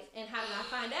had a wife, and how did I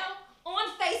find out? On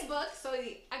Facebook. So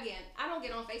again, I don't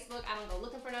get on Facebook. I don't go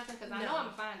looking for nothing because I know I'm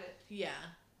gonna find it. Yeah.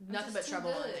 Nothing but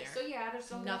trouble on there. So yeah, I just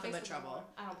don't nothing get on but Facebook trouble.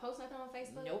 anymore. I don't post nothing on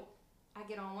Facebook. Nope. I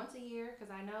get on once a year because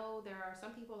I know there are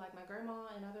some people like my grandma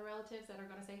and other relatives that are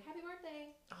gonna say happy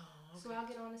birthday. Oh, okay. So I'll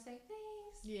get on and say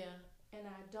thanks. Yeah. And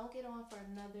I don't get on for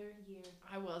another year.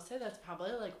 I will say that's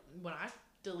probably like when I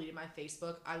deleted my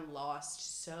Facebook, I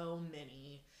lost so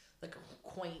many like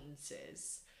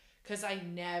acquaintances because I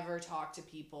never talked to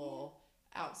people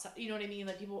outside. You know what I mean?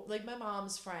 Like people, like my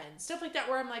mom's friends, stuff like that.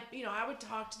 Where I'm like, you know, I would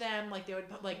talk to them, like they would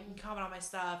like comment on my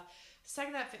stuff. The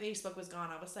second that Facebook was gone,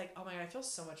 I was like, oh my god, I feel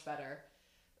so much better.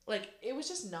 Like it was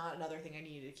just not another thing I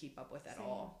needed to keep up with at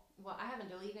all. Well, I haven't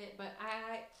deleted it, but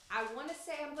I want to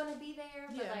say I'm gonna be there,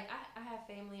 but like I have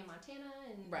family in Montana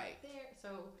and there,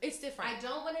 so it's different. I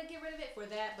don't want to get rid of it for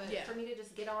that, but for me to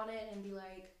just get on it and be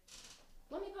like,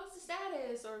 let me post a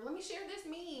status or let me share this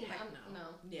meme.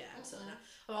 No. Yeah, absolutely not.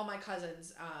 All my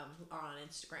cousins are on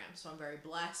Instagram, so I'm very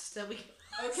blessed that we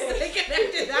stay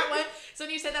connected that way. So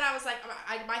when you said that, I was like,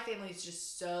 my family is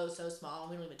just so small.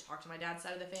 We don't even talk to my dad's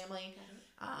side of the family.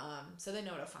 So they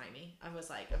know where to find me. I was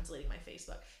like, I'm deleting my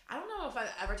Facebook. I don't know if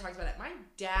I've ever talked about it. My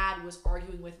dad was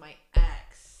arguing with my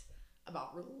ex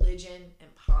about religion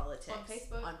and politics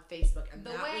on Facebook, and the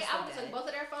way I would took both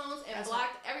of their phones and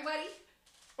blocked everybody.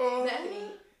 When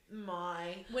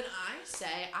I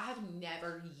say I have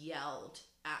never yelled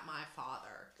at my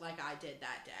father like I did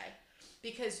that day,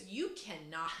 because you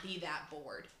cannot be that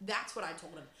bored. That's what I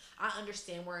told him. I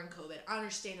understand we're in COVID. I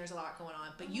understand there's a lot going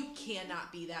on, but you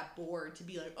cannot be that bored to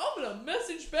be like, I'm gonna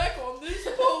message back on this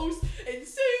post and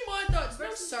say my thoughts.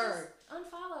 No, sir.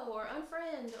 Unfollow or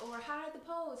unfriend or hide the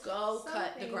post. Go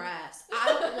cut the grass. I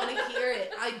don't want to hear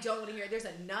it. I don't want to hear it. There's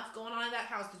enough going on in that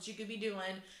house that you could be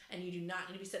doing, and you do not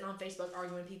need to be sitting on Facebook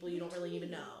arguing with people you don't really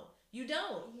even know. You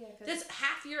don't. Yeah, that's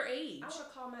half your age. I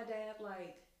would call my dad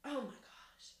like, oh my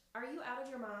gosh, are you out of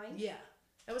your mind? Yeah.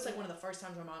 That was like one of the first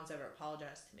times my mom's ever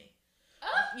apologized to me.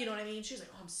 You know what I mean? She was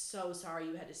like, oh, I'm so sorry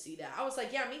you had to see that. I was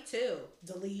like, yeah, me too.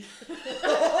 Delete.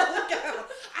 I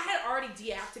had already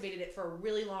deactivated it for a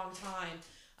really long time.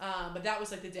 But that was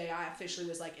like the day I officially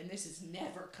was like, and this is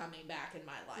never coming back in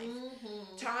my life.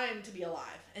 Time to be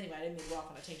alive. Anyway, I didn't mean to go off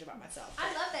on a tangent about myself.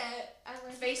 I love that.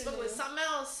 Facebook was something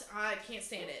else. I can't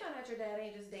stand it. Find out your dad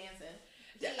ain't just dancing.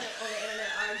 He ain't on the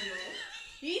internet arguing.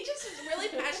 He just is really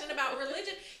passionate about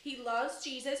religion. He loves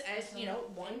Jesus, as you know,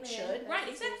 one should. Right,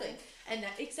 exactly. And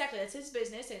that's his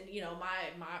business. And you know,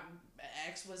 my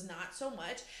ex was not so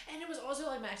much, and it was also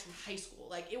like my ex from high school.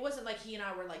 Like it wasn't like he and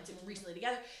I were like recently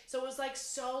together. So it was like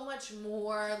so much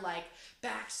more like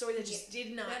backstory that just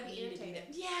did not need to be there.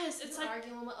 Yes, it's like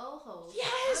arguing with old hoes.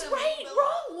 Yes, right,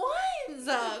 wrong ones.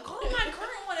 Call my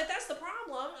current one if that's the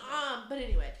problem. But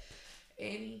anyway,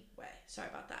 sorry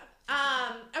about that.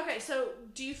 Okay, so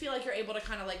do you feel like you're able to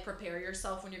kind of like prepare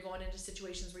yourself when you're going into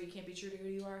situations where you can't be true to who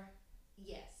you are?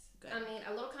 Yes. Good. I mean,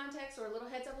 a little context or a little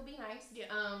heads up would be nice. Yeah.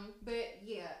 But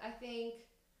yeah, I think,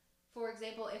 for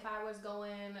example, if I was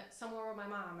going somewhere with my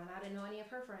mom and I didn't know any of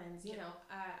her friends, you know,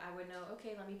 I would know,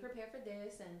 okay, let me prepare for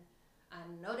this, and I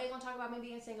know they're gonna talk about me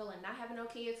being single and not having no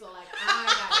kids, so like I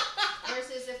got it.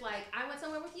 Versus if like I went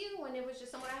somewhere with you and it was just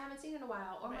someone I haven't seen in a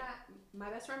while, or my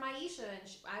best friend Maisha, and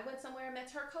I went somewhere and met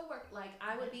her coworker, like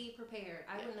I would be prepared.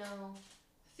 I would know,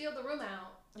 feel the room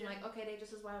out. I'm like, okay, they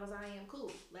just as wild as I am.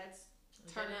 Cool, let's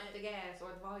turn up the gas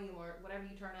or the volume or whatever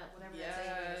you turn up, whatever that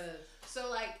thing is. So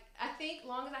like I think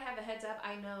long as I have a heads up,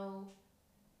 I know,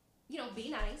 you know, be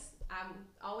nice. I'm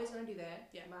always gonna do that.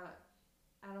 Yeah.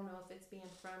 I don't know if it's being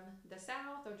from the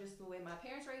South or just the way my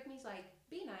parents raised me. It's like,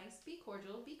 be nice, be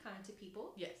cordial, be kind to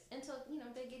people. Yes. Until, you know,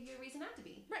 they give you a reason not to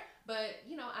be. Right. But,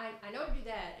 you know, I know to do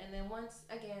that. And then once,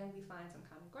 again, we find some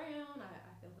common ground,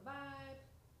 I feel the vibe,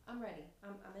 I'm ready.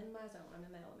 I'm in my zone. I'm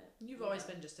in my element. You've always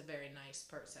been just a very nice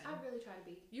person. I really try to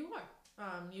be. You are.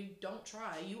 You don't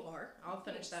try. You are. I'll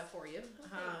finish that for you.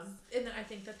 And then I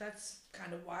think that's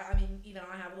kind of why, I mean, you know,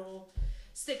 I have a little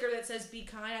sticker that says be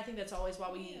kind. I think that's always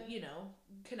why we, you know,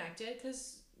 connected,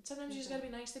 because sometimes you just gotta be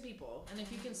nice to people. And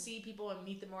if you can see people and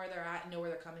meet them where they're at and know where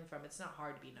they're coming from, it's not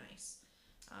hard to be nice.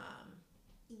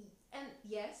 And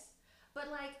yes, but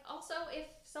like also if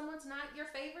someone's not your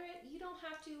favorite, you don't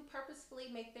have to purposefully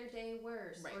make their day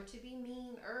worse or to be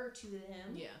meaner to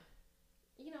them. Yeah.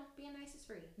 You know, being nice is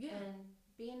free. Yeah. And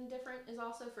being different is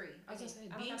also free. I was gonna say,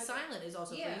 being silent is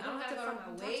also free. Yeah, You I don't have to go out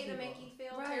of my way to people. make you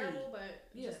feel terrible, but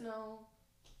just know,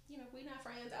 you know, we're not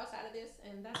friends outside of this,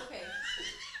 and that's okay.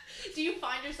 Do you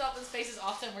find yourself in spaces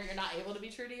often where you're not able to be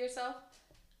true to yourself?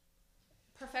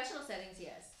 Professional settings,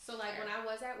 yes. So like when I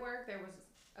was at work, there was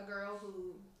a girl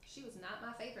who, she was not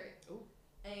my favorite. Ooh.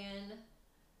 And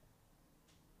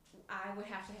I would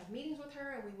have to have meetings with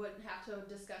her and we wouldn't have to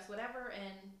discuss whatever,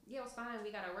 and yeah, it was fine,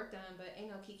 we got our work done, but ain't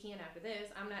no kikiing after this.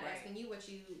 I'm not asking you what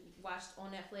you watched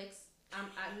on Netflix. I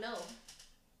know.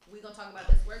 We gonna talk about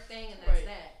this work thing and that's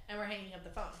that. And we're hanging up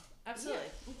the phone. Absolutely.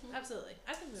 Yeah. Absolutely.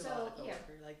 I think we all have a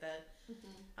coworker like that.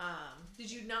 Did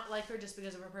you not like her just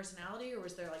because of her personality, or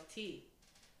was there like tea?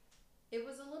 It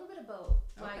was a little bit of both.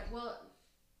 Like, well,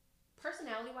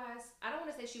 personality-wise, I don't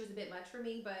want to say she was a bit much for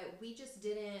me, but we just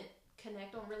didn't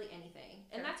connect on really anything.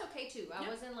 And that's okay, too. I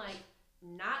wasn't, like,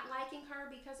 not liking her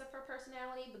because of her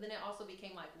personality, but then it also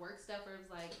became, like, work stuff where it was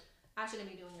like, I shouldn't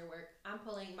be doing your work. I'm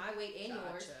pulling my weight and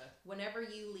yours. Whenever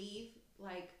you leave,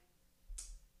 like,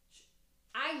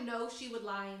 I know she would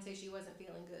lie and say she wasn't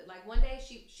feeling good. Like, one day,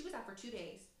 she was out for 2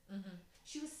 days.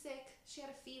 She was sick. She had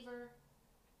a fever.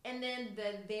 And then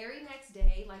the very next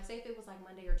day, like say if it was like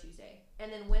Monday or Tuesday,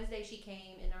 and then Wednesday she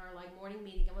came in our like morning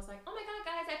meeting and was like, "Oh my God,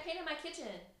 guys, I painted my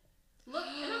kitchen. Look,"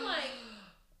 and I'm like,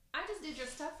 "I just did your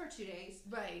stuff for 2 days,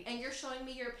 right? And you're showing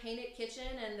me your painted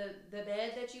kitchen and the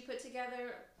bed that you put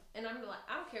together." And I'm like,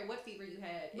 "I don't care what fever you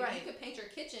had. If you could paint your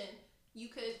kitchen, you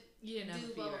could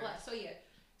do blah blah blah." So yeah,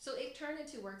 so it turned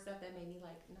into work stuff that made me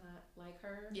like not like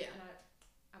her. Yeah, and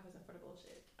I wasn't for the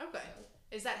bullshit. Okay. So.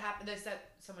 Is that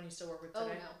someone you still work with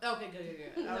today? Oh, no. Okay,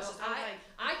 good.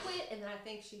 I quit, and then I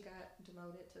think she got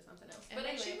demoted to something else. But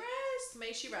anyway,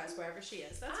 may she rest wherever she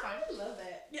is. That's fine. I love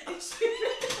that. Yeah. I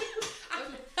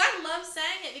love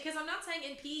saying it because I'm not saying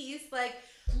in peace. Like,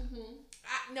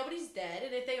 nobody's dead,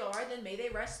 and if they are, then may they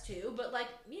rest too. But like,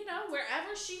 you know,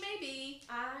 wherever she may be.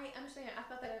 I understand. I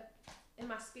felt that in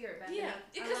my spirit back then. Yeah,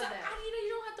 because you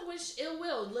don't have to wish ill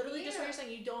will. Literally, just what you're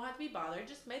saying, you don't have to be bothered.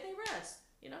 Just may they rest.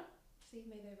 You know. See,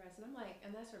 may they rest. And I'm like,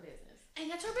 and that's her business. And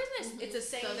that's her business. It's the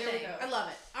same thing. I love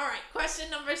it. All right, question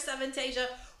number 7, Teje.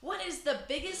 What is the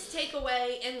biggest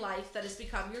takeaway in life that has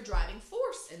become your driving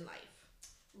force in life?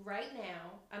 Right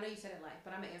now, I know you said in life,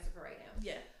 but I'm going to answer for right now.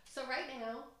 Yeah. So right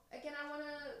now, again, I want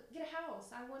to get a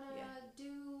house. I want to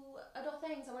do adult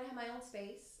things. I want to have my own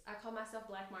space. I call myself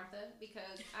Black Martha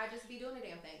because I just be doing a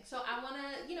damn thing. So I want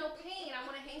to, paint. I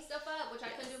want to hang stuff up, which I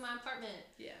couldn't do in my apartment.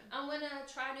 Yeah. I want to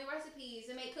try new recipes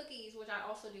and make cookies, which I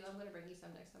also do. I'm going to bring you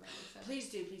some next time I do some.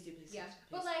 Please do. Yeah.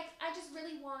 But like, I just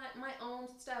really want my own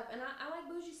stuff, and I like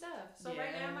bougie stuff. So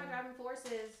right now, my driving force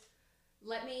is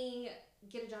let me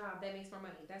get a job that makes more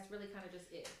money. That's really kind of just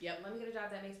it. Yep. Let me get a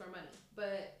job that makes more money.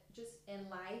 But just in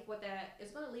life, what that is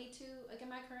going to lead to, like in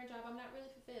my current job, I'm not really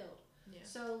fulfilled. Yeah.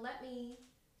 So let me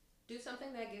do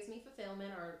something that gives me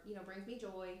fulfillment or, brings me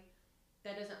joy,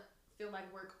 that doesn't feel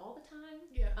like work all the time.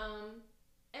 Yeah.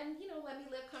 And, let me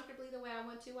live comfortably the way I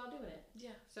want to while doing it.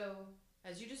 Yeah. So.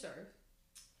 As you deserve.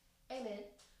 Amen.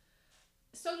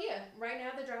 So yeah, right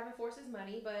now the driving force is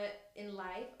money, but in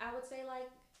life, I would say like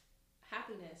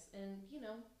happiness and,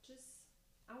 just,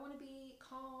 I want to be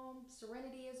calm.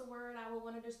 Serenity is a word I would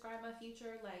want to describe my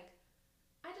future. Like,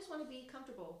 I just want to be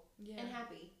comfortable and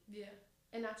happy. Yeah.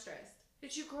 And not stressed.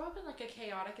 Did you grow up in like a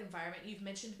chaotic environment? You've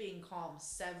mentioned being calm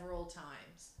several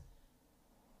times.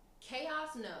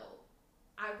 Chaos, no.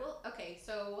 I will. Okay,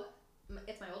 so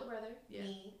it's my older brother,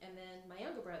 me, and then my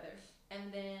younger brother.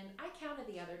 And then I counted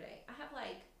the other day. I have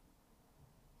like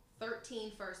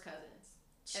 13 first cousins.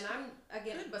 And I'm,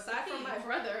 again, beside from my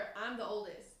brother, I'm the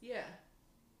oldest. Yeah.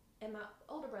 And my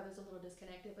older brother's a little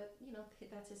disconnected, but,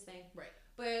 that's his thing. Right.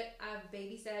 But I've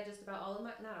babysat just about all of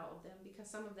my, not all of them, because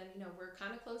some of them, we're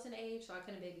kind of close in age, so I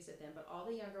couldn't babysit them. But all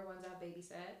the younger ones I've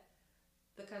babysat.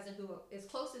 The cousin who is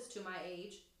closest to my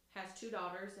age has 2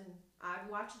 daughters, and I've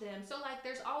watched them. So, like,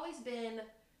 there's always been,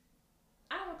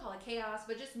 I don't want to call it chaos,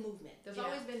 but just movement. There's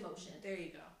always been motion. There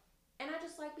you go. And I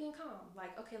just like being calm.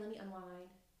 Like, okay, let me unwind.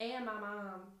 And my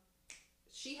mom,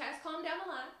 she has calmed down a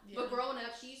lot. Yeah. But growing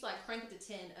up, she used to, like, crank it to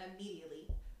 10 immediately.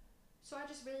 So I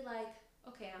just really like,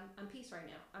 okay, I'm peace right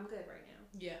now. I'm good right now.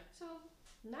 Yeah. So,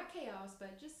 not chaos,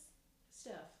 but just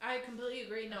stuff. I completely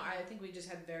agree. No, I think we just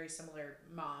had very similar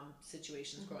mom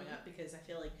situations growing up, because I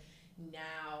feel like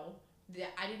now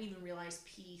that I didn't even realize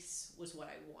peace was what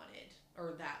I wanted,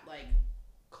 or that like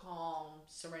calm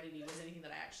serenity was anything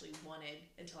that I actually wanted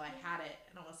until I had it,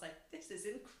 and I was like, this is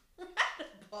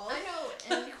incredible. I know.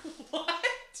 And like,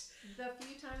 what? the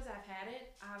few times I've had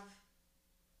it, I've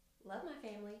loved my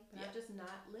family, but Yeah. I've just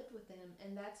not lived with them,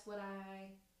 and that's what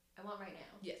I want right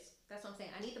now. Yes. That's what I'm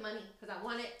saying. I need the money because I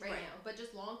want it right Right. now. But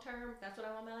just long term, that's what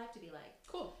I want my life to be like.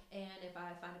 Cool. And if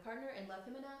I find a partner and love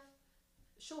him enough,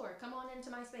 sure, come on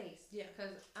into my space. Yeah.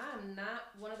 Because I'm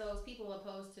not one of those people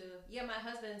opposed to, my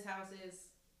husband's house is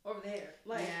over there.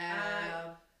 Like,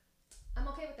 yeah. I'm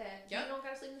okay with that. Yep. You don't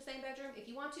gotta sleep in the same bedroom. If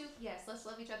you want to, yes, let's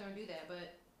love each other and do that.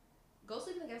 But go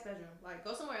sleep in the guest bedroom. Like,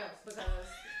 go somewhere else. Because,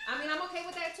 I'm okay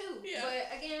with that too. Yeah.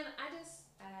 But again, I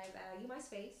value my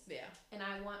space. Yeah. And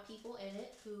I want people in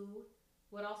it who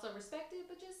would also respect it,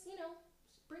 but just,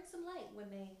 bring some light when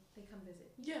they come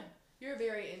visit. Yeah. You're a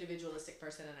very individualistic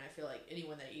person, and I feel like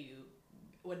anyone that you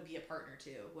would be a partner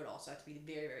to would also have to be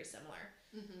very, very similar.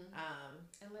 Mm-hmm.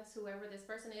 Unless whoever this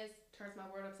person is turns my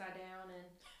world upside down and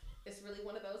it's really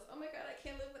one of those, oh my God, I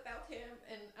can't live without him,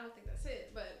 and I don't think that's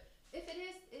it. But if it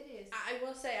is, it is. I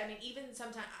will say, I mean, even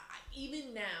sometimes,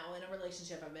 even now in a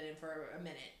relationship I've been in for a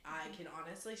minute, I can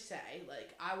honestly say,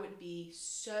 like, I would be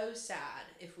so sad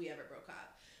if we ever broke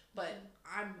up, but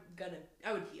I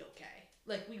would be okay.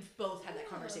 Like, we've both had that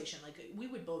conversation. Like, we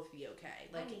would both be okay.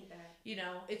 Like, I need that.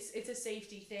 It's a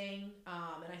safety thing,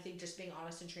 and I think just being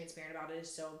honest and transparent about it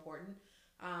is so important.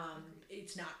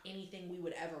 It's not anything we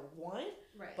would ever want,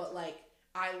 right? But like,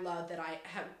 I love that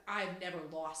I've never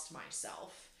lost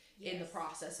myself. Yes. In the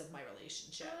process of my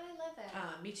relationship. I love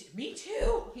that. Me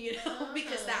too.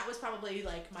 Because that was probably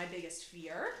like my biggest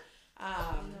fear. The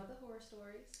horror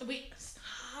stories.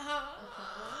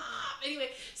 Anyway,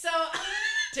 so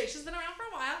Tasha's been around for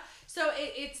a while, so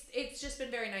it's just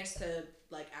been very nice to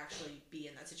like actually be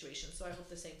in that situation. So I hope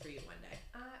the same for you one day.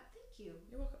 Thank you.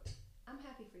 You're welcome. I'm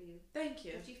happy for you. Thank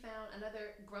you. That you found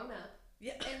another grown up.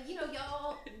 Yeah. And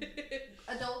y'all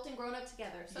adult and grown up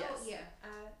together. So yes.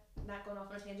 Not going off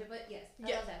on a tangent, but yes,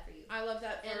 I love that for you. I love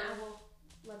that, and I will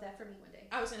love that for me one day.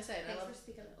 I was gonna say, Thanks for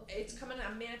speaking up. It's coming.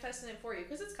 I'm manifesting it for you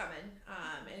because it's coming.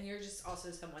 And you're just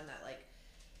also someone that like,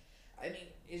 I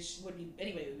mean,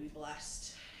 anybody would be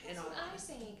blessed. That's what I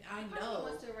think. I probably know.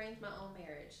 Wants to arrange my own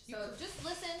marriage. So just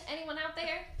listen, anyone out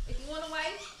there, if you want a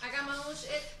wife, I got my own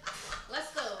shit.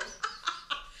 Let's go.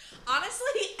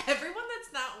 Honestly, everyone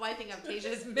that's not wiping up Teje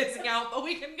is missing out, but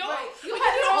we can go. Right. You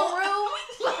have your own room.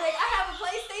 Like, I have a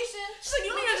PlayStation. She's like,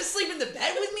 you mean I just sleep in the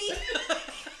bed with me?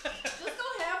 Just go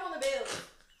half on the bill.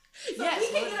 So yes, we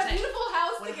can 100%. get a beautiful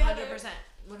house 100%. together. 100%.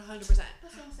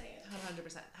 That's what I'm saying.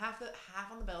 100%.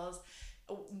 Half on the bills.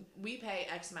 We pay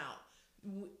X amount.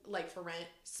 Like for rent,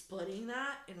 splitting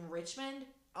that in Richmond.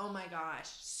 Oh my gosh,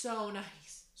 so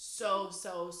nice. So nice.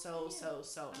 I'm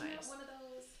not one of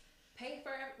those pay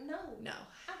for no.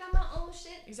 I got my own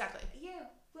shit. Exactly. Yeah,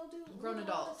 we'll do grown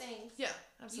adults. Things. Yeah,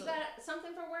 absolutely. You got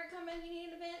something for work coming? You need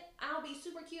an event? I'll be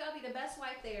super cute. I'll be the best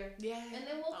wife there. Yeah. And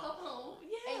then we'll come home.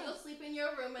 Yeah. And you'll sleep in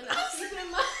your room and I'll sleep in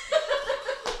mine.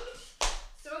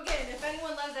 So again, if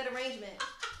anyone loves that arrangement,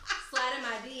 slide in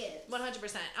my DMs.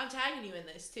 100%. I'm tagging you in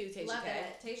this too, Teje. Love K.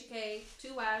 that. Teje K.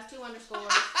 2 Y's, 2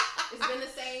 underscores. It's been the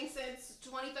same since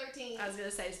 2013. I was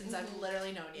gonna say since I've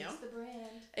literally known you. It's the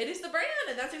brand. It is the brand,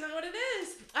 and that's exactly what it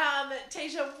is.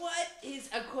 Teje, what is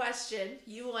a question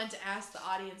you want to ask the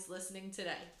audience listening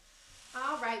today?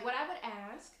 All right, what I would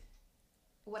ask,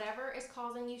 whatever is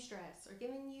causing you stress or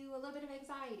giving you a little bit of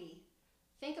anxiety,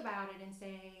 think about it and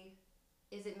say,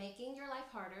 is it making your life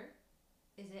harder?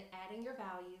 Is it adding your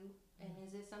value? And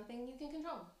is it something you can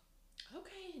control?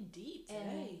 Okay, deep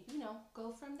today. And,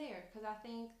 go from there. Because I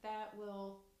think that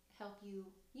will help you,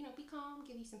 be calm,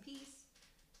 give you some peace,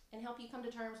 and help you come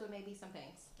to terms with maybe some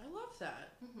things. I love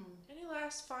that. Mm-hmm. Any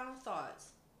last final thoughts?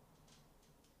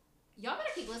 Y'all better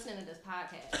keep listening to this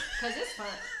podcast. Because it's fun.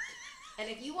 And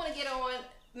if you want to get on,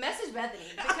 message Bethany.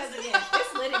 Because, again,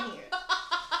 it's lit in here.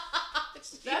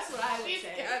 That's what I would say. She's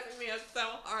gassing me up so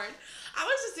hard. I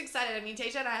was just excited. I mean,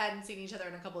 Teje and I hadn't seen each other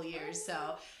in a couple of years,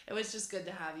 so it was just good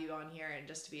to have you on here and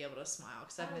just to be able to smile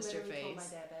because I've missed your face. I told my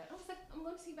dad that. I was like, I'm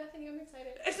going to see Bethany. I'm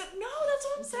excited. I said, no, that's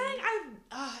what I'm saying.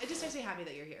 It just makes me happy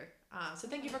that you're here. So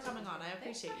thank you for coming on. I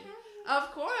appreciate it.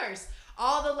 Of course.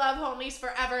 All the love, homies,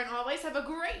 forever and always. Have a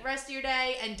great rest of your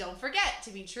day, and don't forget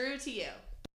to be true to you.